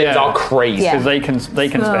 Paladins yeah. are crazy. Yeah. Because they can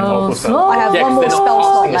spend multiple spells. I have Yeah, one 'cause more they're spell not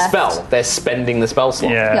slot casting a left. spell. They're spending the spell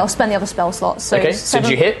slot. Yeah. Yeah, I'll spend the other spell slots. So Okay, so did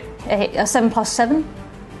you hit? 7 plus 7.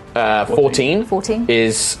 14. 14.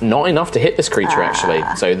 Is not enough to hit this creature, actually.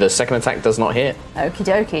 So the second attack does not hit. Okie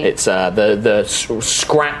dokie. It's the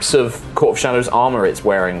scraps of Court of Shadows armor it's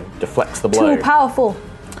wearing deflects the blow. Too powerful.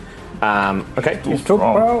 Okay.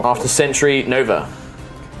 Wrong. After Sentry, Nova.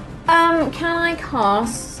 Can I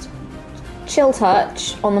cast Chill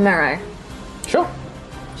Touch on the marrow? Sure.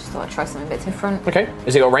 Just thought I'd try something a bit different. Okay.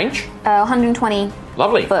 Has it got range? 120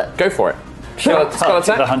 Lovely. Foot. Go for it. Sure. Spell It's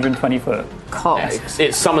attack. 120 foot. cocked.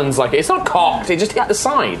 It summons like it's not cocked. It just hit the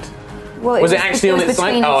side. Well, Was it actually on its side?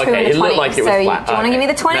 between Oh, the 2 okay. and It the looked 20. like it was so flat. do you want to Okay. give me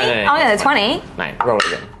the 20? No, Oh, yeah, the 20. No, roll it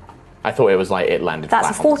again. I thought it was like it landed That's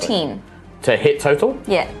flat. a 14. To hit total?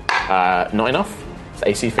 Yeah. Not enough. It's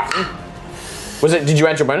AC 15. Was it? Did you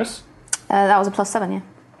add your bonus? That was a +7, yeah.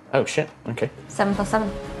 Oh shit. Okay. 7 +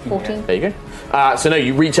 7, 14. There you go. So no,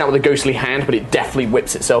 you reach out with a ghostly hand, but it definitely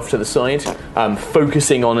whips itself to the side,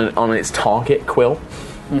 focusing on its target, Quill.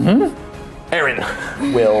 Erin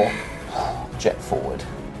will jet forward.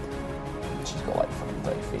 She's got like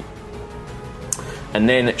 30 feet. And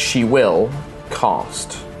then she will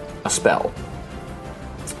cast a spell.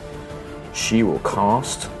 She will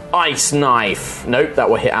cast Ice Knife. Nope, that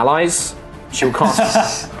will hit allies. She will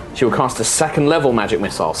cast she will cast a 2nd level magic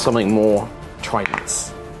missile, something more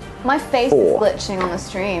tridents. My face 4. is glitching on the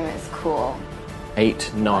stream. It's cool.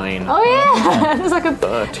 8, 9. Oh yeah, there's like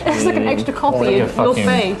 13, there's like an extra copy of your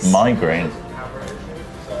face. Migraine.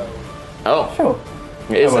 Oh, Sure.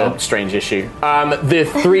 it is a strange issue. The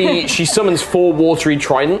 3, she summons 4 watery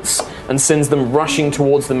tridents and sends them rushing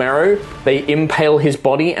towards the marrow. They impale his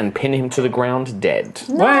body and pin him to the ground dead.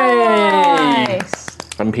 Nice.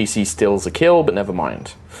 NPC steals a kill, but never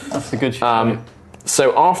mind. That's a good shot.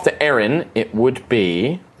 So after Erin, it would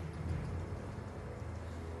be...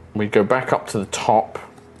 We'd go back up to the top.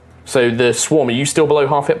 So the swarm, are you still below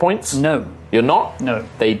half hit points? No. You're not? No.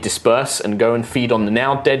 They disperse and go and feed on the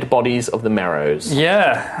now dead bodies of the marrows.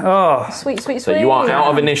 Yeah. Oh, Sweet, sweet, sweet. So you are out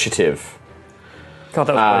of initiative. God,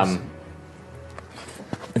 that was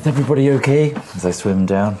close. Is everybody okay? As I swim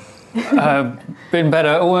down. Been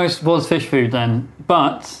better. Almost was fish food then,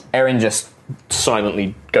 but Erin just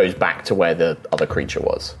silently goes back to where the other creature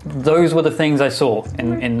was. those were the things I saw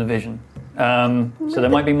in the vision. So there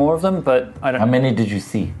might be more of them, but I don't How know. many did you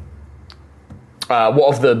see?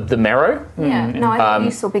 What of the marrow? Yeah, no, I thought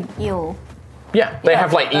you saw big eel. Yeah, they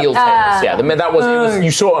have like eel tails. Yeah, that was,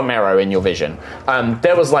 you saw a marrow in your vision.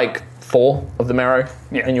 There was like 4 of the marrow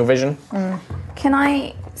in your vision. Can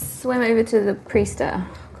I swim over to the priester?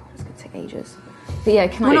 Oh, God, it's going to take ages. But yeah,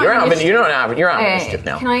 can I... You're out of initiative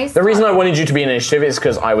now. Can I The reason I wanted you to be in initiative is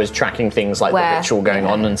because I was tracking things like Where? the ritual going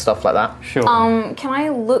on and stuff like that. Sure. Can I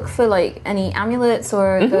look for like any amulets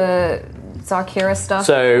or the Zarkira stuff?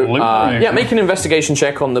 So, make an investigation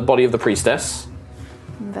check on the body of the priestess.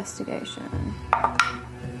 Investigation.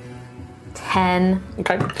 10.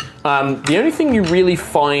 Okay. The only thing you really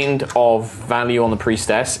find of value on the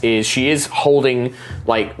priestess is she is holding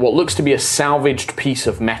like what looks to be a salvaged piece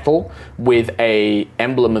of metal with a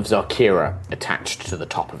emblem of Zarkira attached to the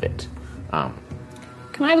top of it.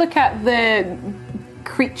 Can I look at the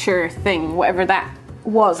creature thing, whatever that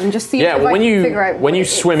was, and just see Yeah, if well, I can figure out when what you it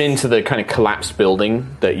is? swim into the kind of collapsed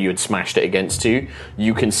building that you had smashed it against you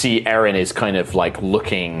can see Erin is kind of like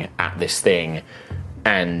looking at this thing,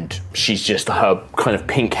 and she's just, her kind of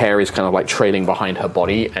pink hair is kind of like trailing behind her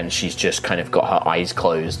body, and she's just kind of got her eyes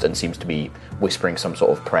closed and seems to be whispering some sort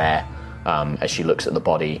of prayer as she looks at the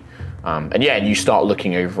body. And you start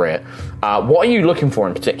looking over it. What are you looking for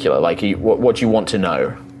in particular? Like, what do you want to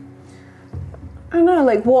know? I don't know,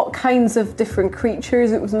 like what kinds of different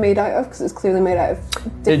creatures it was made out of, because it's clearly made out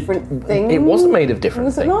of different things. It wasn't made of different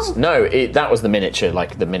Was it things. not? No, that was the miniature,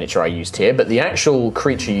 like the miniature I used here. But the actual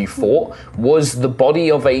creature you fought was the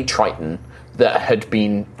body of a Triton that had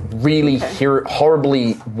been really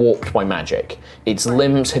horribly warped by magic. Its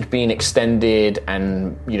limbs had been extended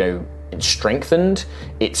and, strengthened.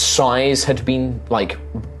 Its size had been like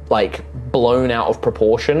blown out of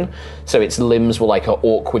proportion, so its limbs were like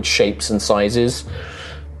awkward shapes and sizes.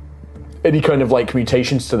 Any kind of like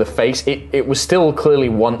mutations to the face, it was still clearly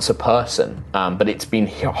once a person, but it's been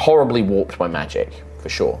horribly warped by magic, for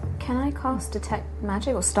sure. Can I cast Detect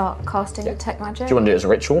Magic or start casting Detect Magic? Do you want to do it as a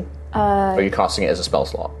ritual? Or are you casting it as a spell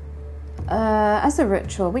slot? As a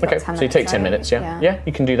ritual. We got 10 minutes. So you take 10 right? minutes, yeah,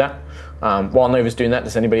 you can do that. While Nova's doing that,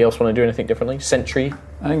 does anybody else want to do anything differently? Sentry,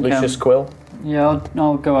 I think, Lucius, Quill? Yeah,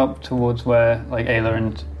 I'll go up towards where like Ayla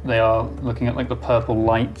and they are looking at like the purple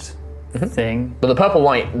light thing. But the purple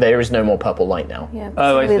light, there is no more purple light now. Yeah,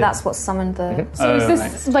 Oh, I basically see. that's what summoned the... So is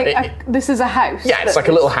this this is a house? Yeah, it's like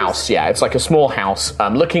a little house. Yeah, it's like a small house.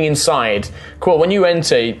 Looking inside, Quill, when you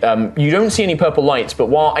enter, you don't see any purple lights, but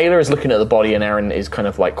while Ayla is looking at the body and Erin is kind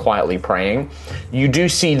of like quietly praying, you do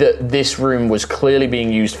see that this room was clearly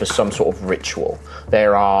being used for some sort of ritual.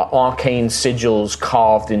 There are arcane sigils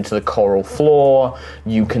carved into the coral floor.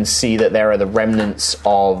 You can see that there are the remnants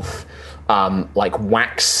of like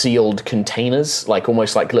wax-sealed containers, like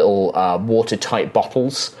almost like little watertight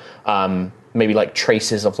bottles. Maybe like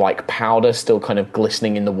traces of like powder still kind of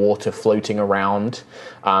glistening in the water, floating around.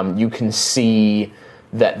 You can see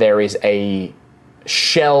that there is a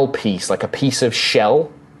shell piece, like a piece of shell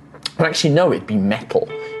Actually, no, it'd be metal.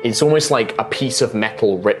 It's almost like a piece of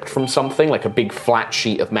metal ripped from something, like a big flat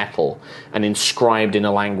sheet of metal, and inscribed in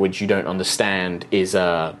a language you don't understand is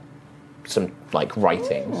some like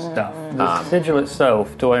writings. Stuff. The sigil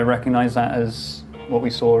itself, do I recognise that as what we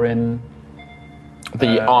saw in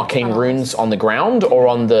the arcane runes on the ground or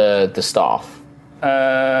on the staff?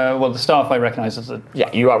 Well, the staff I recognise as a...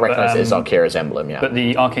 Yeah, you recognise it as Arkira's emblem, yeah. But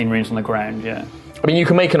the arcane runes on the ground, yeah. I mean, you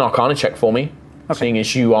can make an Arcana check for me, seeing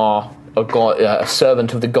as you are a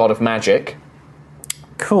servant of the god of magic.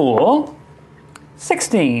 Cool.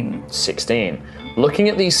 16. 16. Looking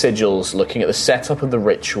at these sigils, looking at the setup of the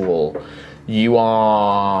ritual, you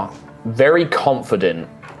are very confident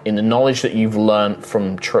in the knowledge that you've learnt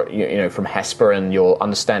from from Hesper and your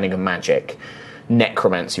understanding of magic.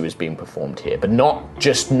 Necromancy was being performed here, but not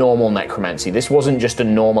just normal necromancy. This wasn't just a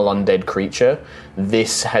normal undead creature.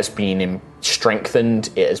 This has been strengthened,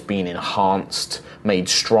 it has been enhanced, made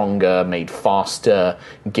stronger, made faster,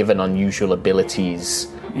 given unusual abilities.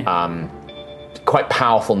 Quite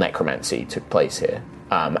powerful necromancy took place here,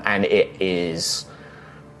 and it is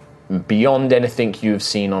beyond anything you've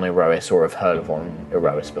seen on Aerois or have heard of on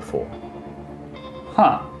Aerois before.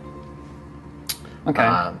 Huh.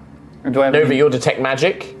 Okay. Do I have Nova, you'll detect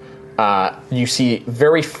magic. You see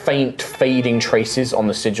very faint, fading traces on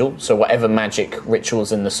the sigil. So whatever magic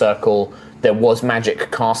rituals in the circle, there was magic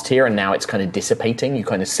cast here, and now it's kind of dissipating. You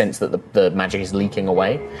kind of sense that the magic is leaking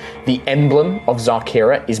away. The emblem of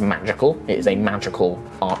Zarkira is magical. It is a magical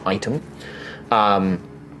art item.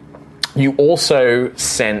 You also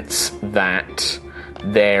sense that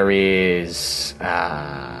there is...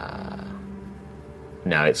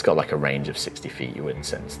 No, it's got like a range of 60 feet. You wouldn't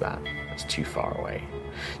sense that. It's too far away.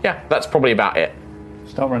 Yeah, that's probably about it.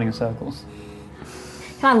 Start running in circles.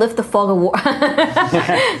 Can I lift the fog of war?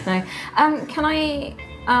 No. Can I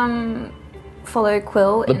follow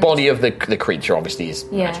Quill? The body of the creature obviously is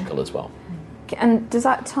magical as well. And does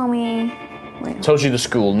that tell me... Wait. Tells you the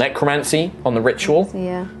school. Necromancy on the ritual.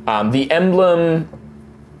 Yeah. The emblem,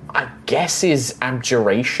 I guess, is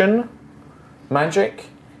abjuration magic.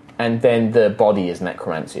 And then the body is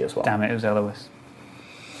necromancy as well. Damn it was Aerois.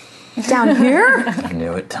 Down here? I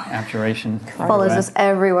knew it. Abjuration. Follows us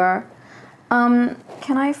everywhere. Can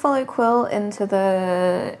I follow Quill into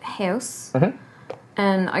the house? Mm-hmm.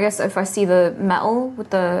 And I guess if I see the metal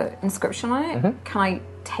with the inscription on it, can I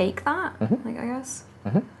take that? Like, I guess?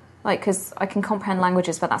 Like, because I can comprehend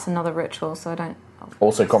languages, but that's another ritual, so I don't...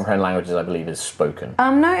 Also, comprehend languages, I believe, is spoken.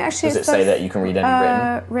 No, actually... Does it say that you can read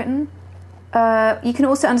any written? You can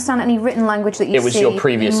also understand any written language that you see. It was your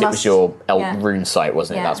previous, it was your yeah. rune site,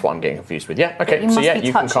 wasn't it? Yeah. That's what I'm getting confused with. Yeah, okay. You So must yeah, be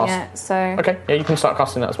you can touching cast... it, so... Okay, yeah, you can start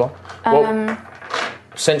casting that as well.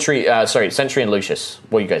 Sentry and Lucius,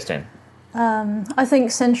 what are you guys doing? I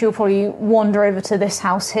think Sentry will probably wander over to this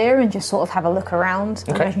house here and just sort of have a look around.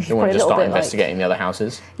 I Okay, reckon she's you want probably to a just little start bit investigating the other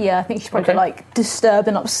houses? Yeah, I think she's probably disturbed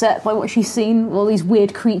and upset by what she's seen, all these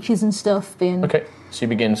weird creatures and stuff being... Okay, so she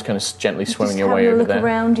begins kind of gently swimming Just your way having a over look there.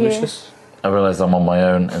 around, yeah. Lucius? I realise I'm on my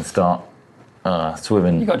own and start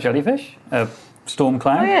swimming. You got jellyfish? Storm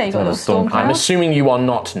cloud? Oh yeah, you got a storm I'm cloud. assuming you are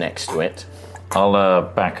not next to it. I'll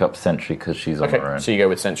back up Sentry because she's on her own. So you go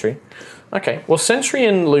with Sentry. Okay, well, Sentry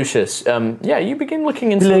and Lucius, you begin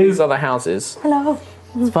looking into these other houses. Hello.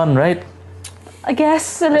 It's fun, right? I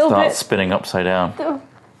guess a little Start bit. spinning upside down. Oh,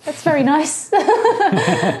 that's very nice.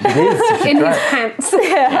 It is. In his pants.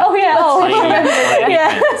 Yeah. Oh yeah. Oh,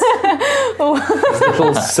 yeah.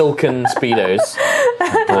 Little silken speedos.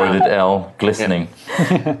 Embroidered L, glistening. Is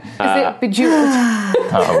it bejeweled?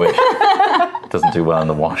 I wish. Doesn't do well in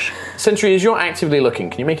the wash. Sentry, as you're actively looking,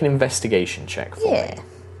 can you make an investigation check for me? Yeah.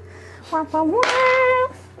 Oh,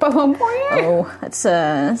 that's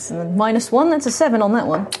a -1. That's a 7 on that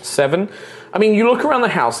one. 7. I mean, you look around the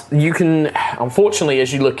house. You can, unfortunately,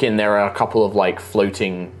 as you look in, there are a couple of like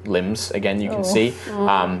floating limbs. Again, you can see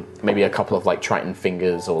maybe a couple of like Triton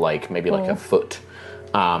fingers or like maybe like a foot.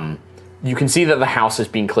 You can see that the house has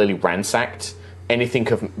been clearly ransacked.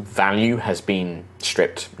 Anything of value has been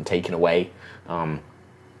stripped and taken away.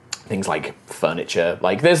 Things like furniture,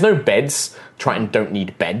 like there's no beds. Triton don't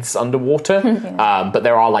need beds underwater, but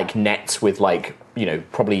there are like nets with like,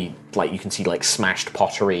 probably like you can see like smashed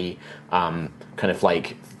pottery, kind of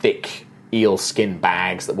like thick eel skin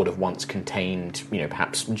bags that would have once contained,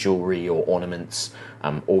 perhaps jewelry or ornaments,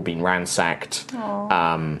 all been ransacked.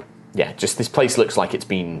 Just this place looks like it's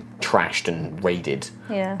been trashed and raided,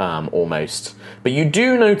 almost. But you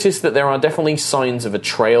do notice that there are definitely signs of a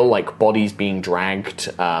trail, like bodies being dragged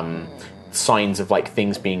signs of like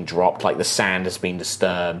things being dropped, like the sand has been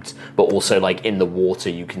disturbed, but also like in the water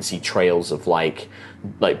you can see trails of like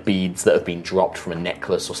beads that have been dropped from a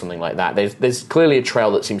necklace or something like that. There's clearly a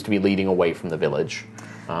trail that seems to be leading away from the village.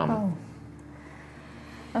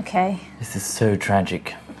 Okay. This is so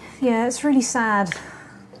tragic. Yeah, it's really sad.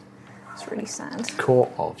 It's really sad. Court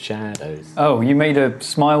of Shadows. Oh, you made a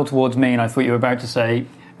smile towards me, and I thought you were about to say,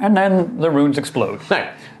 and then the runes explode. No.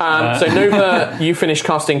 So Nova, you finished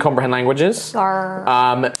casting Comprehend Languages.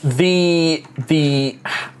 The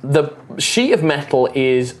sheet of metal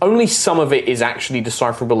is only some of it is actually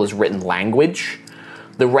decipherable as written language.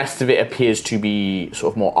 The rest of it appears to be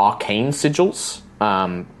sort of more arcane sigils,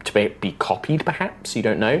 to be copied, perhaps. You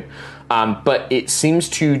don't know, but it seems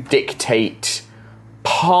to dictate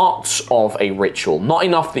parts of a ritual, not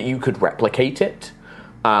enough that you could replicate it,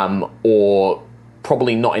 or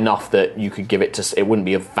probably not enough that you could give it to, it wouldn't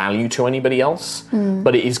be of value to anybody else,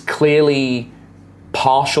 but it is clearly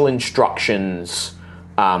partial instructions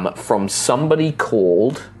from somebody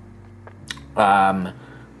called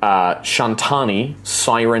Shantani,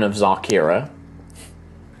 Siren of Zarkira.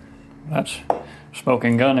 That's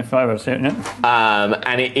smoking gun if I was hitting it.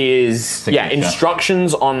 And it is,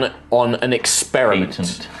 instructions on an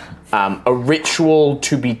experiment. A ritual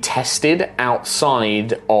to be tested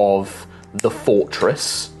outside of the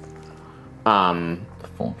fortress. The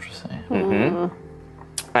fortress, eh? Mm-hmm.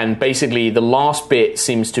 And basically the last bit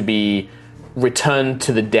seems to be return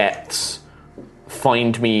to the depths,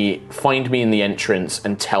 find me in the entrance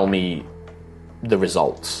and tell me the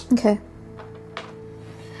results. Okay.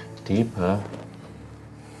 Deeper.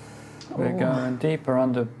 We're going deeper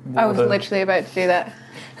underwater. I was literally about to do that.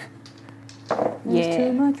 There's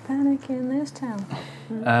too much panic in this town.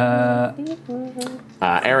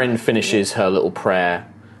 Erin finishes her little prayer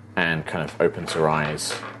and kind of opens her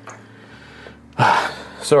eyes.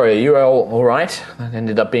 Sorry, are you all right? That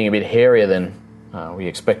ended up being a bit hairier than we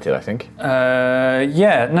expected, I think.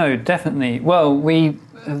 Yeah, no, definitely. Well, we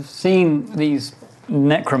have seen these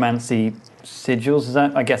necromancy sigils. Is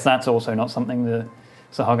that? I guess that's also not something the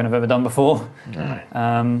Sahagin have ever done before.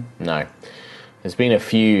 No. No. There's been a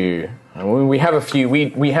few. We have a few.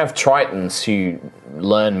 We have Tritons who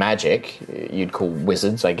learn magic. You'd call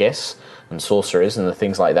wizards, I guess, and sorcerers and the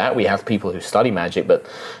things like that. We have people who study magic, but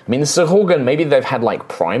I mean, the Sahagin, maybe they've had like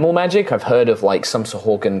primal magic. I've heard of like some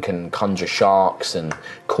Sahagin can conjure sharks and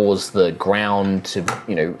cause the ground to,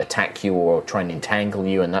 attack you or try and entangle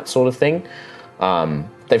you and that sort of thing.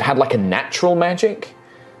 They've had like a natural magic,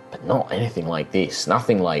 but not anything like this.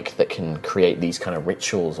 Nothing like that can create these kind of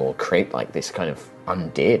rituals or create like this kind of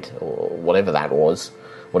undead or whatever that was,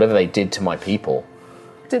 whatever they did to my people.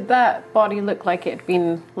 Did that body look like it had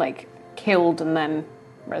been like killed and then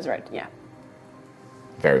resurrected? Yeah.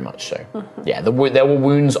 Very much so. Mm-hmm. Yeah, there were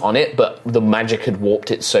wounds on it, but the magic had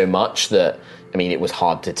warped it so much that, I mean, it was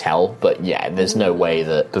hard to tell. But yeah, there's no way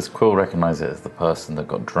that... Does Quill recognise it as the person that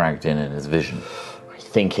got dragged in his vision? I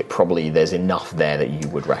think there's enough there that you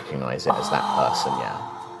would recognise it as that person, yeah.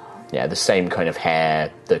 Yeah, the same kind of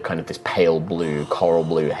hair, the kind of this pale blue, coral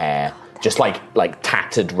blue hair, just like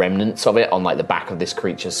tattered remnants of it on like the back of this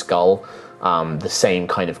creature's skull. The same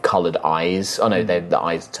kind of coloured eyes. Oh no, the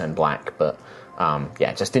eyes turn black, but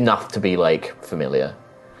just enough to be like familiar.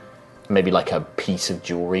 Maybe like a piece of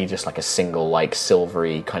jewellery, just like a single like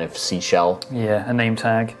silvery kind of seashell. Yeah, a name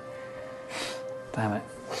tag. Damn it.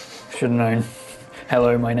 Should have known.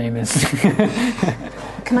 Hello, my name is...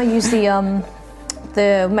 Can I use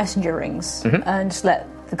the messenger rings and just let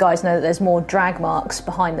the guys know that there's more drag marks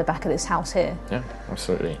behind the back of this house here? Yeah,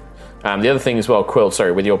 absolutely. The other thing as well, Quill,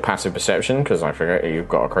 sorry, with your passive perception, because I forget you've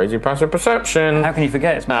got a crazy passive perception. How can you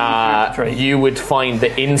forget? It's my trait. You would find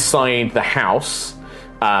that inside the house...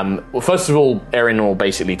 well, first of all, Erin will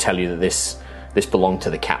basically tell you that this belonged to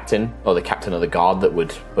the captain, or the captain of the guard that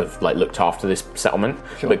would have like looked after this settlement.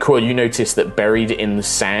 Sure. But Quill, you notice that buried in the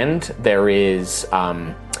sand there is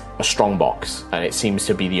a strong box, and it seems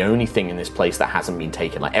to be the only thing in this place that hasn't been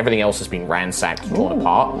taken. Like everything else has been ransacked and torn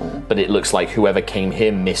apart, but it looks like whoever came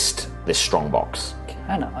here missed this strong box.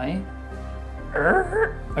 Can I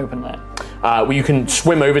open that? Well, you can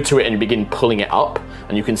swim over to it and begin pulling it up,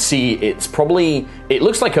 and you can see it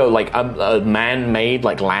looks like a man-made,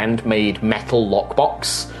 like land-made metal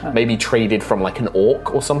lockbox, maybe traded from like an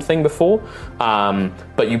orc or something before.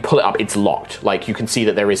 But you pull it up, it's locked. Like you can see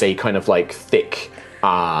that there is a kind of like thick,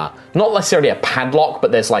 not necessarily a padlock,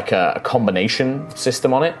 but there's like a combination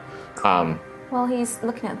system on it. While he's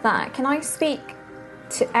looking at that, can I speak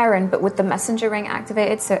to Erin, but with the messenger ring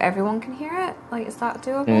activated so everyone can hear it? Like, is that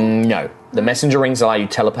doable? No. The messenger rings allow you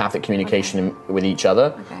telepathic communication with each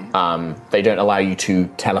other. Okay. They don't allow you to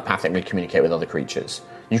telepathically communicate with other creatures.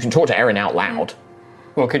 You can talk to Erin out loud.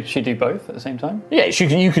 Well, could she do both at the same time? Yeah,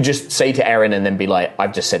 you could just say to Erin and then be like,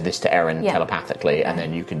 I've just said this to Erin telepathically, and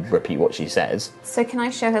then you can repeat what she says. So can I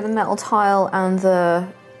show her the metal tile and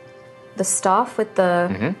the staff with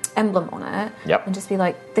the emblem on it? Yep. And just be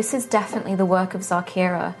like, this is definitely the work of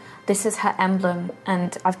Zarkira. This is her emblem,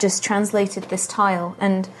 and I've just translated this tile,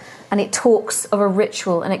 and it talks of a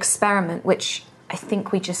ritual, an experiment, which I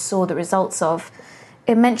think we just saw the results of.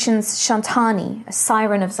 It mentions Shantani, a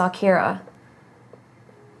siren of Zarkira.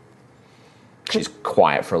 She's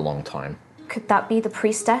quiet for a long time. Could that be the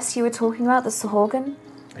priestess you were talking about, the Sahorgan?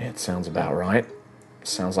 Yeah, it sounds about right.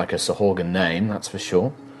 Sounds like a Sahorgan name, that's for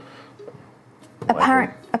sure.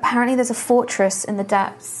 Apparently there's a fortress in the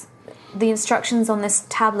depths. The instructions on this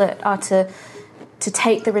tablet are to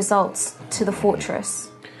take the results to the fortress.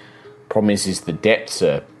 Problem is the depths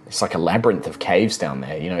are... It's like a labyrinth of caves down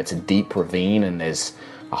there. You know, it's a deep ravine and there's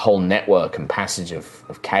a whole network and passage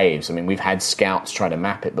of caves. I mean, we've had scouts try to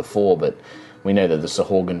map it before, but we know that the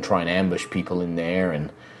Sahorgan try and ambush people in there,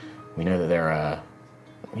 and we know that there are...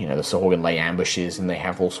 the Sahorgan lay ambushes, and they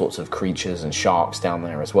have all sorts of creatures and sharks down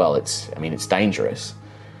there as well. It's dangerous.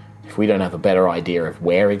 If we don't have a better idea of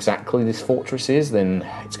where exactly this fortress is, then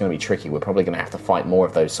it's going to be tricky. We're probably going to have to fight more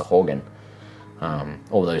of those Sahorgan.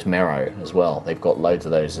 Or those Mero as well. They've got loads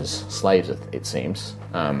of those as slaves, it seems.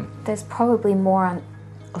 There's probably more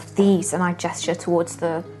of these, and I gesture towards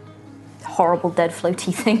the horrible dead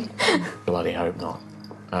floaty thing. Bloody hope not.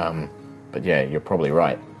 But yeah, you're probably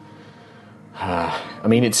right.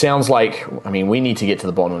 It sounds like... we need to get to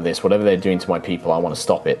the bottom of this. Whatever they're doing to my people, I want to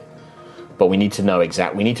stop it. But we need to know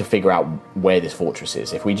we need to figure out where this fortress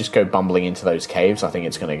is. If we just go bumbling into those caves, I think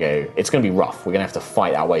it's going to be rough. We're going to have to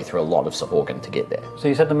fight our way through a lot of Sahorgan to get there. So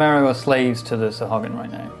you said the Mero are slaves to the Sahorgan right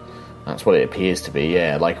now? That's what it appears to be,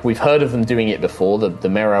 yeah. Like, we've heard of them doing it before. The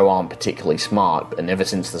Mero aren't particularly smart, and ever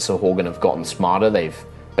since the Sahorgan have gotten smarter, they've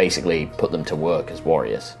basically put them to work as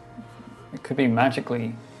warriors. It could be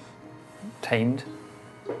magically tamed,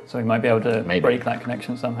 so we might be able to break that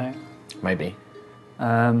connection somehow. Maybe.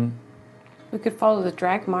 We could follow the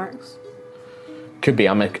drag marks. Could be.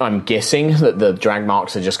 I'm guessing that the drag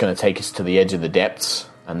marks are just going to take us to the edge of the depths,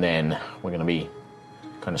 and then we're going to be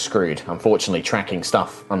kind of screwed. Unfortunately, tracking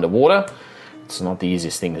stuff underwater, it's not the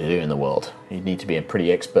easiest thing to do in the world. You need to be a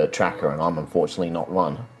pretty expert tracker, and I'm unfortunately not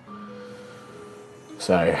one.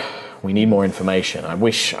 So we need more information. I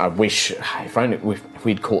wish if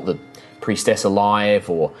we'd caught the priestess alive,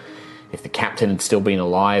 or if the captain had still been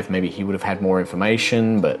alive, maybe he would have had more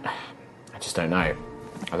information, but I just don't know.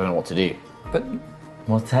 I don't know what to do. But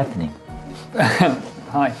what's happening?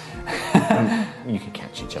 Hi. You can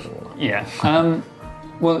catch each other all up. Yeah.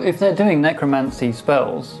 Well, if they're doing necromancy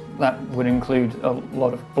spells, that would include a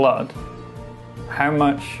lot of blood. How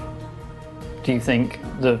much do you think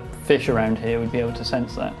the fish around here would be able to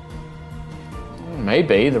sense that?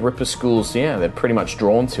 Maybe. The Ripper schools, they're pretty much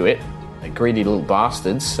drawn to it. They're greedy little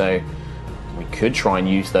bastards, so we could try and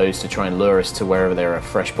use those to try and lure us to wherever there are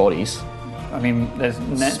fresh bodies. There's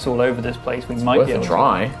nets all over this place. We might be able to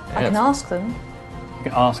try. I can ask them. You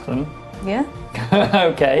can ask them. Yeah.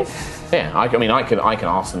 Okay. Yeah, I can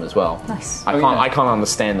ask them as well. Nice. I can't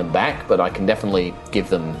understand them back, but I can definitely give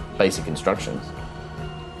them basic instructions.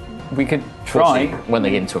 We could try. When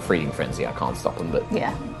they get into a feeding frenzy, I can't stop them. But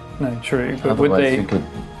yeah. No, true. But otherwise, we could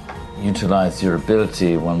utilize your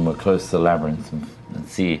ability when we're close to the labyrinth and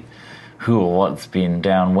see who or what's been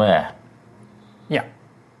down where. Yeah.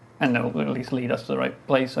 And they'll at least lead us to the right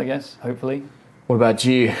place, I guess, hopefully. What about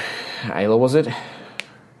you, Ayla, was it?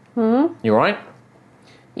 You alright?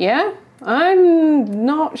 Yeah, I'm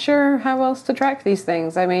not sure how else to track these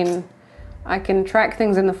things. I can track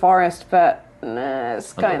things in the forest, but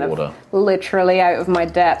it's kind of literally out of my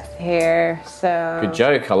depth here, so... Good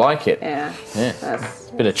joke, I like it. Yeah.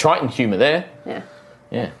 Bit of Triton humour there.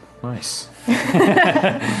 Yeah, nice.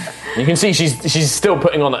 You can see she's still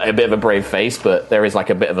putting on a bit of a brave face, but there is like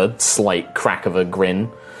a bit of a slight crack of a grin.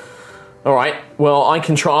 Alright, well,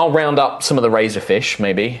 I'll round up some of the razorfish,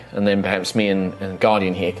 maybe, and then perhaps me and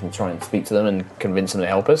Guardian here can try and speak to them and convince them to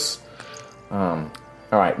help us.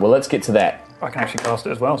 Alright, well, let's get to that. I can actually cast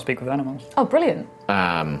it as well, speak with animals. Oh, brilliant.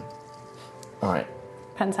 Alright.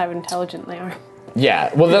 Depends how intelligent they are.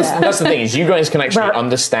 Yeah, well, that's the thing, is you guys can actually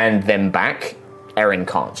understand them back. Erin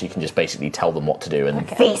can't. She can just basically tell them what to do. And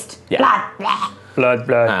feast. Yeah. Blood.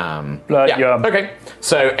 Blood. Blood, yeah. yum. Okay,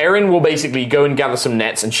 so Erin will basically go and gather some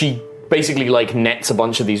nets, and she basically like nets a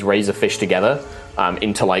bunch of these razorfish together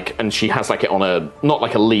into like, and she has like it on a, not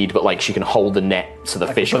like a lead, but like she can hold the net so the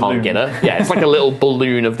fish can't get her. Yeah, it's like a little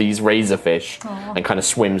balloon of these razorfish and kind of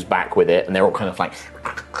swims back with it, and they're all kind of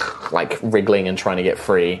like wriggling and trying to get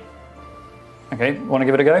free. Okay, want to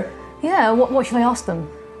give it a go? Yeah, what should I ask them?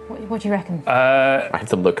 What do you reckon? I have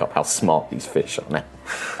to look up how smart these fish are now.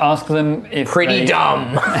 Ask them if Pretty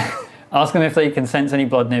dumb. Ask them if they can sense any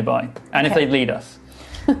blood nearby, and if they'd lead us.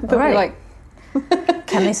 Right. Like,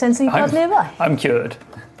 Can they sense any blood nearby? I'm cured.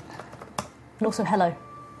 And also, hello.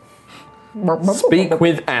 Speak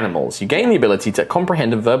with animals. You gain the ability to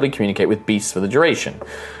comprehend and verbally communicate with beasts for the duration.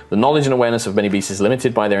 The knowledge and awareness of many beasts is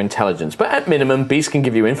limited by their intelligence, but at minimum, beasts can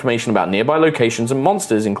give you information about nearby locations and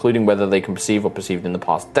monsters, including whether they can perceive or perceived in the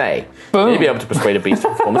past day. You may be able to persuade a beast to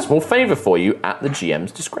perform a small favour for you at the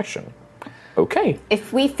GM's discretion. Okay.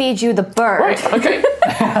 If we feed you the bird... Right, okay.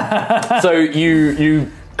 So you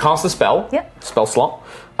cast a spell, spell slot,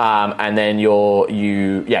 and then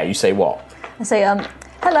you say what? I say,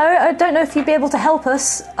 hello, I don't know if you'd be able to help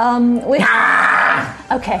us.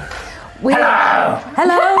 Okay.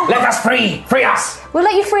 Hello! Let us free! Free us! We'll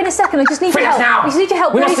let you free in a second, I just need Free your us help. now! We just need your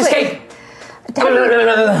help We really must quick. escape!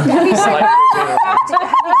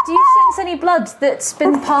 Do you sense any blood that's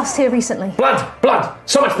been passed here recently? Blood!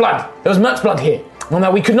 So much blood! There was much blood here. Oh,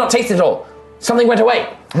 no, we could not taste it all. Something went away.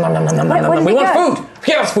 Where did We it want go? food!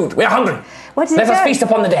 Give us food! We are hungry! Where did Let it us go? feast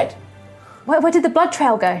upon the dead. Where did the blood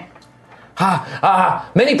trail go?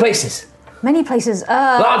 Many places. Many places.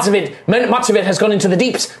 Lots of it. Much of it has gone into the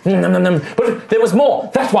deeps. But there was more.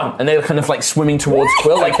 That one. And they're kind of like swimming towards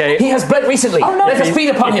Quill. Like, He has bled recently. Oh, no. Let us feed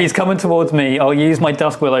upon If him. he's coming towards me, I'll use my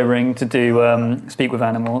Dusk Willow ring to do speak with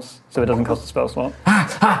animals, so it doesn't cost a spell slot.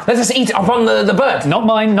 Let us eat upon the bird. Not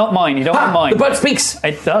mine. You don't want mine. The bird speaks.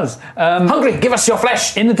 It does. Hungry, give us your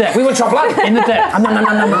flesh. In the depths. We want your blood. In the depths.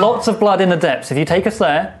 Lots of blood in the depths. If you take us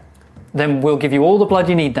there, then we'll give you all the blood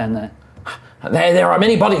you need down there. There are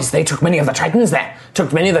many bodies. They took many of the Tritons there.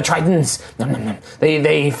 Took many of the Tritons.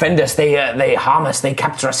 They fend us. They harm us. They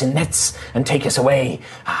capture us in nets and take us away.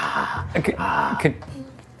 Could,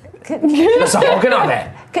 The Sahorgan are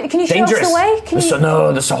there. Can you show Dangerous. us the way?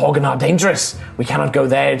 The Sahorgan are dangerous. We cannot go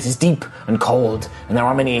there. It is deep and cold, and there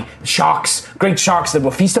are many sharks, great sharks that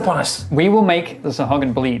will feast upon us. we will make the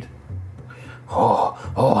Sahagin bleed.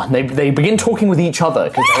 and they begin talking with each other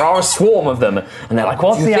because there are a swarm of them, and they're like,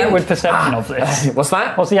 What's "What do the you think?" outward perception of this? What's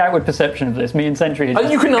that? What's the outward perception of this? Me and Sentry.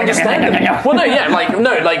 You can understand them. Well,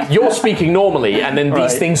 like you're speaking normally, and then these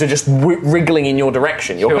Right. things are just wriggling in your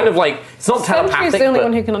direction. You're kind of like, it's not Sentry's telepathic. the only but-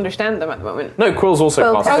 one who can understand them at the moment. No, Quill's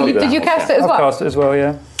also cast. Oh, spell did with you animals, cast yeah. it as well? I've cast it as well,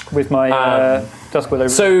 yeah, with my Dusk Willow.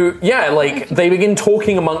 So yeah, like they begin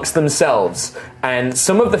talking amongst themselves, and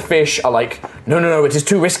some of the fish are like, "No, it is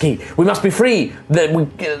too risky. We must be free.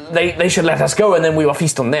 They should let us go, and then we will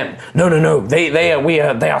feast on them. No, they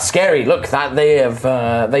are scary. Look, that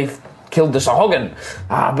they've killed the Sahagin.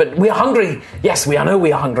 But we are hungry. Yes, we know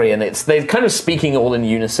we are hungry, and they're kind of speaking all in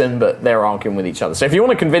unison, but they're arguing with each other. So if you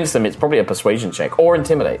want to convince them, it's probably a persuasion check or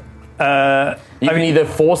intimidate. You can either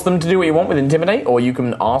force them to do what you want with intimidate, or you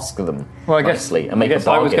can ask them nicely and make a bargain.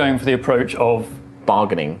 I was going for the approach of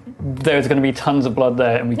bargaining. There's going to be tons of blood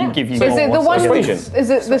there, and we can give you So more. is it the one? Persuasion. Is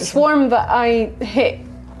it the swarm that I hit?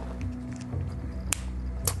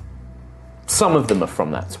 Some of them are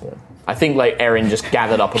from that swarm. I think like Erin just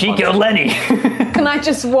gathered up a She bunch killed of- Lenny. Can I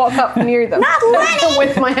just walk up near them?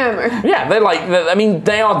 With my hammer. Yeah,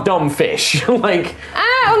 they are dumb fish. Like,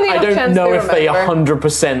 On the I off don't chance know they if they remember.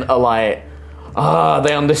 100% are like,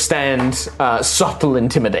 they understand subtle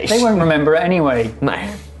intimidation. They won't remember it anyway. No.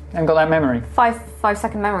 They haven't got that memory.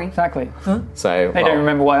 5-second memory. Exactly. So They don't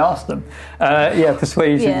remember why I asked them.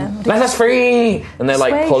 Persuasion. Yeah. let us free, and they're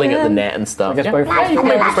like pulling at the Persuasion. net and stuff. I guess both.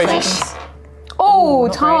 Persuasion. Oh,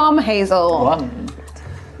 Tom Hazel. One.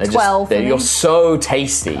 They're 12 for me. You're so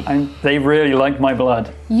tasty. And they really like my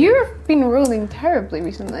blood. You've been rolling terribly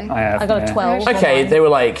recently. I have. I got a yeah. 12. Okay, they were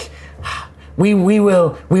like, we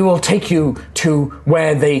will take you to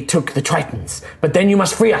where they took the Tritons, but then you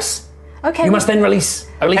must free us. Okay. You must then release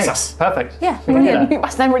Okay, us. Perfect. Yeah, We can do brilliant. that. You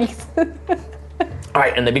must then release. All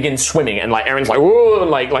right, and they begin swimming, and like Erin's like, whoa,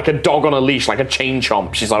 like a dog on a leash, like a chain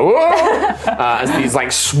chomp. She's like, whoa, as these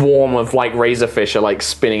like swarm of like razorfish are like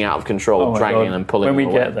spinning out of control, Oh my dragging God. and pulling. When we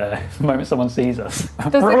them away. get there, the moment someone sees us,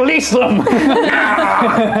 it- release them.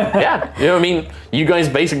 Yeah, you know what I mean. You guys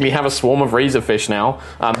basically have a swarm of razorfish now.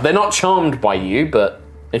 They're not charmed by you, but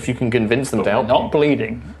if you can convince them to help, Not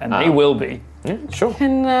bleeding, and they will be. you. Yeah, sure,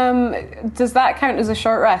 Can does that count as a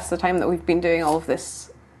short rest? The time that we've been doing all of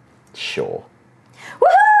this. sure.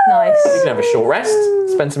 Nice. You can have a short rest,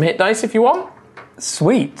 spend some hit dice if you want.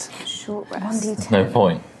 Sweet. Short rest. There's no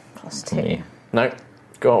point. Plus to 2. me. No.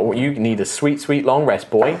 God, you need a sweet, sweet long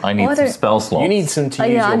rest, boy. I need some spell slots. You need some to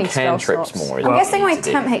use yeah, I your need spell cantrips slots. more. is I'm what guessing you my need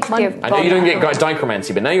to temp do. HP are I know you don't get gone.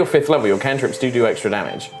 dichromancy, but now you're 5th level, your cantrips do extra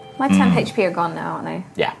damage. My temp HP are gone now, aren't they?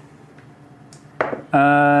 Yeah.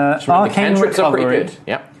 Arcane the cantrips are pretty recovery. good.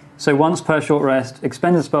 Yep. So once per short rest,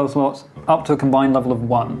 expended spell slots up to a combined level of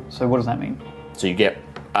 1. So what does that mean? So you get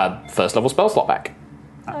a 1st level spell slot back.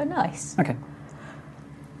 Oh, nice. Okay.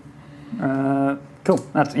 Cool.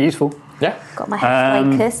 That's useful. Yeah. Got my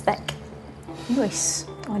halfway curse back. Nice.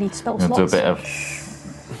 I need spell I'll slots. do a bit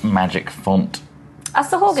of magic font. That's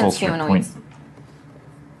the Horgan's sorcery humanoids. point.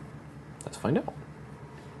 Let's find out.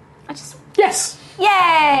 I just... Yes.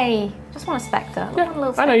 Yay! Just want a spectre. Yeah, Want a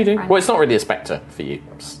little I know you do. spectre Well, it's not really a spectre for you.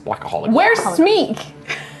 It's like a hologram. Where's Smeek?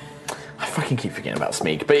 I fucking keep forgetting about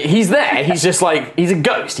Smeek, but he's there. He's just like, he's a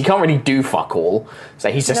ghost. He can't really do fuck all.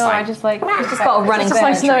 So he's just No, like... I just like. He's just got a running It's just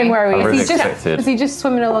nice knowing where I he really is. expected. Is he just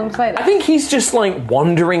swimming alongside I us? think he's just like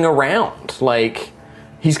wandering around. Like,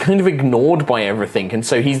 he's kind of ignored by everything, and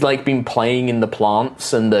so he's like been playing in the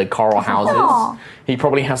plants and the coral houses. Aw. He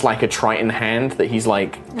probably has like a Triton hand that he's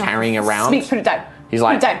like carrying around. Smeek, put it down. He's Put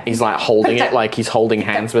like it down. he's like holding Put it it down. like he's holding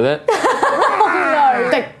hands with it.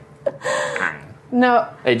 No. No.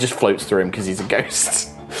 It just floats through him because he's a ghost.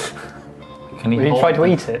 Can he Will you hold try to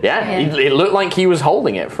them? eat it? Yeah, it looked like he was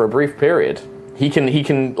holding it for a brief period. He can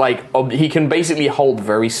basically hold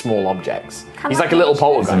very small objects. He's like a little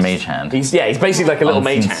poltergeist. He's a mage hand. He's basically like a little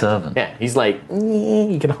Unseen mage hand. servant. Yeah, he's like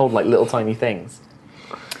he can hold like little tiny things.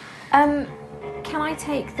 Can I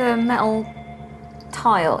take the metal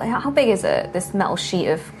tile? How big is it? This metal sheet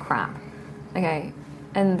of crap. Okay.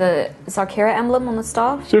 And the Zarkira emblem on the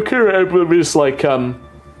staff? So Kira emblem is like Sorry,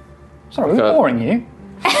 we're boring you.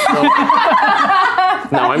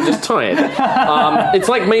 No, I'm just tired. It's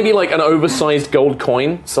like maybe like an oversized gold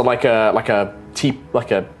coin, so like a tea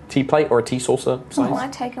plate or a tea saucer size. Can I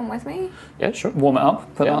take them with me? Yeah, sure. Warm it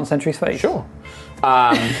up, put it on Sentry's face. Sure.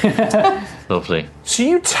 Lovely. So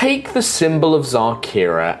you take the symbol of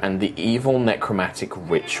Zarkira and the evil necromantic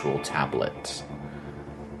ritual tablet.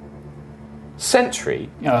 Sentry,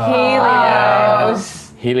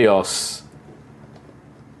 Helios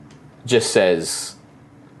just says,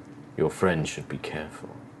 "Your friend should be careful.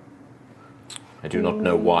 I do not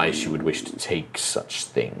know why she would wish to take such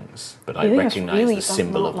things, but I Helios recognize really the does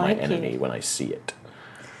symbol not of my like you. enemy when I see it.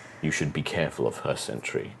 You should be careful of her,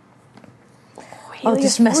 Sentry." I'll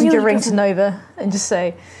just message a ring to Nova and just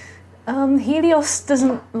say, Helios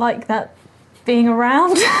doesn't like that being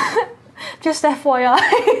around. Just FYI.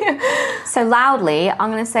 So loudly,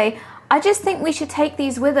 I'm going to say, I just think we should take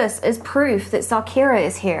these with us as proof that Zarkira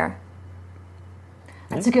is here.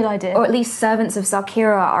 That's a good idea. Or at least servants of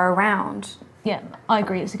Zarkira are around. Yeah, I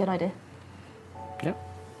agree. It's a good idea. Yep.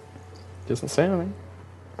 Doesn't say anything.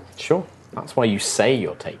 Sure. That's why you say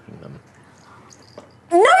you're taking them.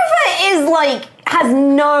 Nova is has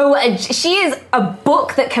no... She is a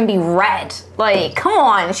book that can be read. Like, come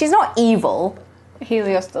on, she's not evil.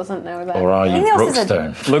 Helios doesn't know that. Or are you Helios is a-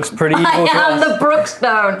 Brookstone? Looks pretty evil. I to am us. the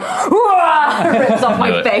Brookstone. Rips off Knew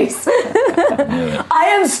my it. face. I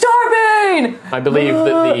am starving! I believe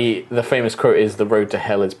that the famous quote is, "The road to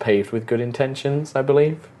hell is paved with good intentions," I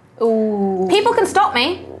believe. People can stop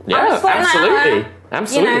me. I'm Yeah, just letting that absolutely. know.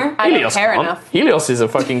 Absolutely. You know, I don't Helios care can't. enough. Helios is a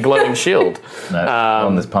fucking glowing shield. No,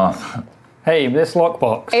 on this path. Hey, this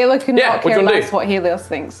lockbox. Ayla could Yeah, not what do you care wanna less do? what Helios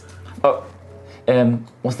thinks. Oh,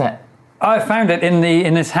 what's that? I found it in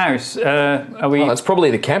this house. Are we? Oh, that's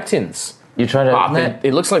probably the captain's. You tried to open it?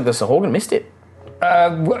 It looks like the Sahorgan missed it.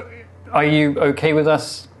 Are you okay with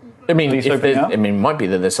us? I mean, Please if open it there- up. it might be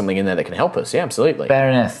that there's something in there that can help us. Yeah, absolutely.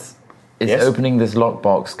 Baroness, is Yes? opening this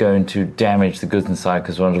lockbox going to damage the goods inside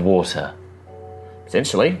because we're underwater?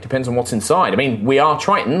 Potentially. Depends on what's inside. I mean, we are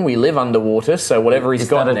Triton. We live underwater, so whatever he's Is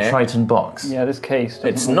got that in a there... Triton box? Yeah, this case. doesn't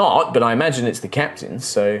It's look- not, but I imagine it's the captain's,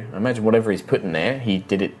 so I imagine whatever he's put in there, he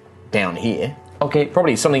did it down here. Okay,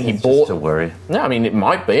 Probably something he it's bought. just a worry. No, I mean, it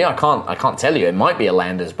might be. I can't tell you. It might be a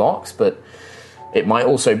lander's box, but it might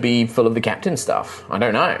also be full of the captain's stuff. I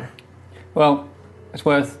don't know. Well, it's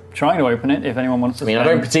worth trying to open it if anyone wants to. I mean, I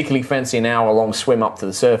don't particularly fancy an hour-long swim up to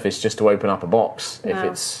the surface just to open up a box if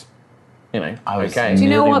it's, I was okay. Do you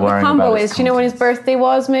know Really what the worrying combo about is? its Do you know when his contents. birthday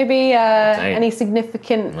was? Maybe any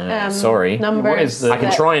significant sorry. numbers? What is the- I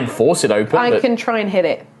can try and force it open, I but can try and hit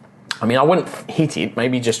it. I mean, I wouldn't hit it.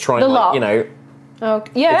 Maybe just try The and, lock.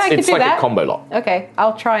 it's, Yeah, I could it's do like that. a combo lock. Okay,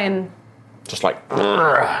 I'll try and. Just like,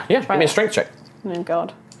 yeah, give me a that. strength check. Oh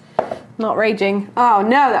God, not raging. Oh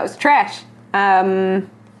no, that was trash. 10.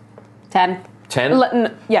 10. 10.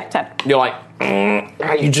 You're like,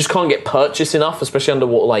 you just can't get purchase enough, especially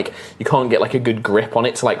underwater. Like, you can't get like a good grip on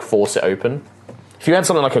it to like force it open. If you had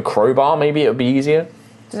something like a crowbar, maybe it would be easier.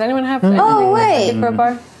 Does anyone have Oh, wait. a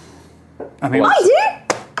crowbar? I mean, I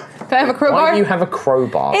do! Do I have a crowbar? Why do you have a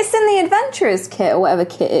crowbar? It's in the adventurer's kit or whatever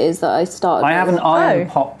kit it is that I started. I have an iron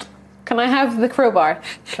pot. Can I have the crowbar?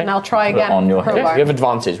 And I'll try Put it again. on your head. crowbar. You have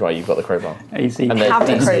advantage, right? You've got the crowbar. Easy. And the Have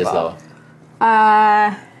the DC is crowbar.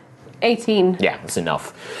 lower. 18. Yeah, that's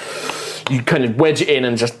enough. You kind of wedge it in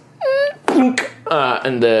and just...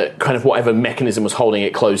 and the kind of whatever mechanism was holding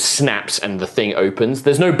it closed snaps and the thing opens.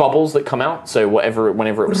 There's no bubbles that come out, so whenever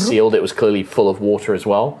it was sealed, it was clearly full of water as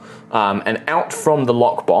well. And out from the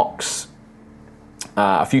lockbox,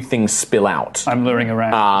 a few things spill out. I'm luring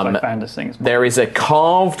around. I found this thing. There is a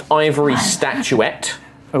carved ivory statuette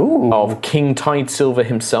of King Tide Silver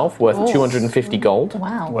himself, worth 250 gold.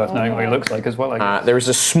 Wow. Worth knowing what he looks like as well, I guess. There is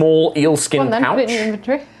a small eelskin Then put it in your pouch.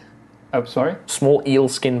 inventory. Oh, sorry? Small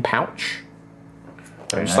eelskin pouch.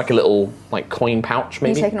 Just like a little coin pouch, Are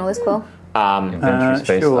you maybe. taking all this, Quill? Inventory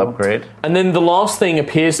space sure. upgrade. And then the last thing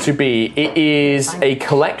appears to be, it is a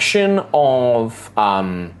collection of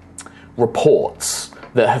reports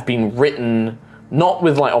that have been written, not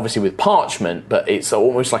with obviously with parchment, but it's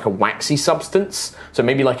almost like a waxy substance. So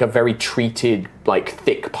maybe like a very treated,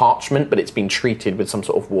 thick parchment, but it's been treated with some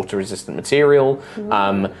sort of water-resistant material.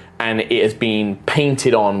 And it has been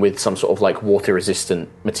painted on with some sort of water-resistant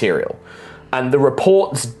material. And the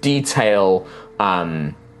reports detail,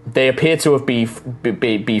 they appear to have be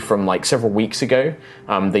from several weeks ago.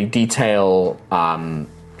 They detail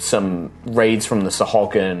some raids from the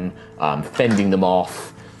Sahuagin, fending them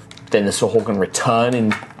off. Then the Sahuagin return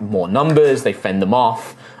in more numbers, they fend them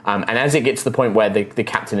off. And as it gets to the point where the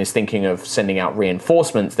captain is thinking of sending out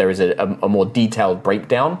reinforcements, there is a more detailed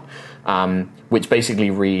breakdown, which basically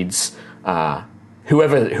reads,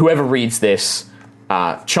 whoever reads this,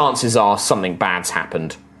 chances are something bad's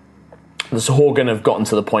happened. The Sahuagin have gotten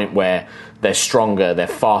to the point where they're stronger, they're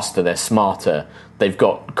faster, they're smarter. They've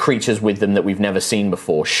got creatures with them that we've never seen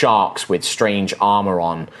before. Sharks with strange armor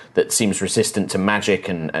on that seems resistant to magic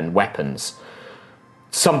and weapons.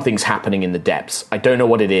 Something's happening in the depths. I don't know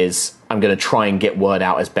what it is. I'm going to try and get word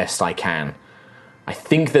out as best I can. I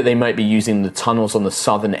think that they might be using the tunnels on the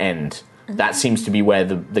southern end. That seems to be where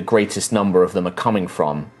the greatest number of them are coming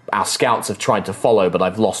from. Our scouts have tried to follow, but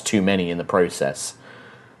I've lost too many in the process.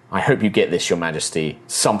 I hope you get this, Your Majesty.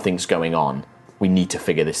 Something's going on. We need to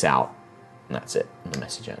figure this out. And that's it. And the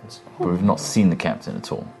message ends. But we've not seen the captain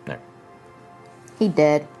at all. No. He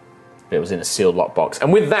did. It was in a sealed lockbox.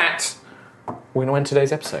 And with that, we're going to end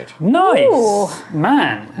today's episode. Nice! Ooh.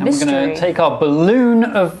 Man. And we're going Mystery. to take our balloon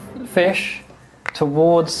of fish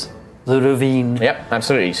towards the ravine. Yep,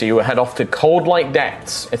 absolutely. So you will head off to Cold Like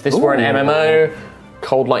Depths. If this were an MMO,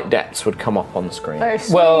 Cold Like Depths would come up on the screen.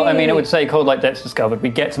 Well, I mean, it would say Cold Like Depths discovered.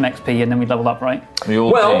 We'd get some XP and then we'd level up, right? We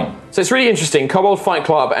all Well, so it's really interesting. Kobold Fight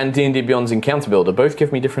Club and D&D Beyond's Encounter Builder both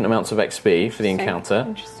give me different amounts of XP for the encounter.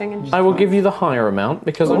 Interesting. I will give you the higher amount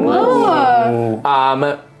because I'm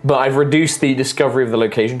but I've reduced the discovery of the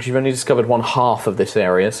location because you've only discovered one half of this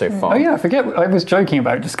area so far. Oh yeah, I forget. I was joking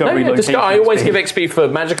about discovery location. I always XP. give XP for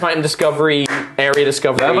magic item discovery, area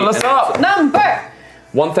discovery. Level us and up! Number!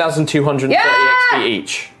 1,230 XP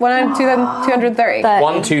each. 230.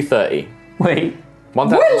 1,230. Wait,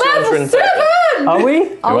 1,230. are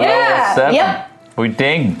we? Oh, Yeah. 7. Yep. We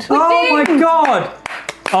dinged. Oh my god!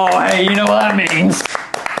 Oh hey, you know what that means?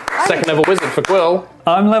 Second level wizard for Quill.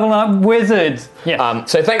 I'm leveling up wizard. Yeah.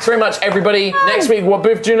 So thanks very much, everybody. Next week, we'll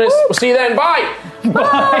both join us. We'll see you then. Bye.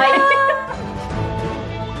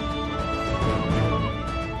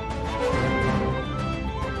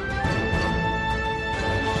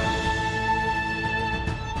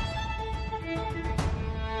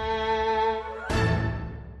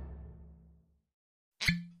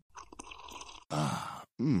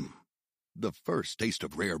 The first taste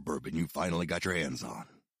of rare bourbon you finally got your hands on.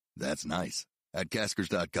 That's nice. At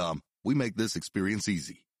Caskers.com, we make this experience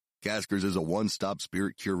easy. Caskers is a one-stop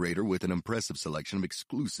spirit curator with an impressive selection of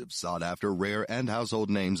exclusive, sought-after, rare, and household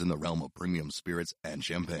names in the realm of premium spirits and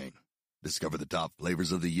champagne. Discover the top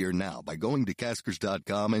flavors of the year now by going to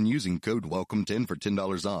Caskers.com and using code WELCOME10 for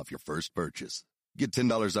 $10 off your first purchase. Get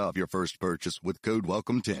 $10 off your first purchase with code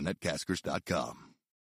WELCOME10 at Caskers.com.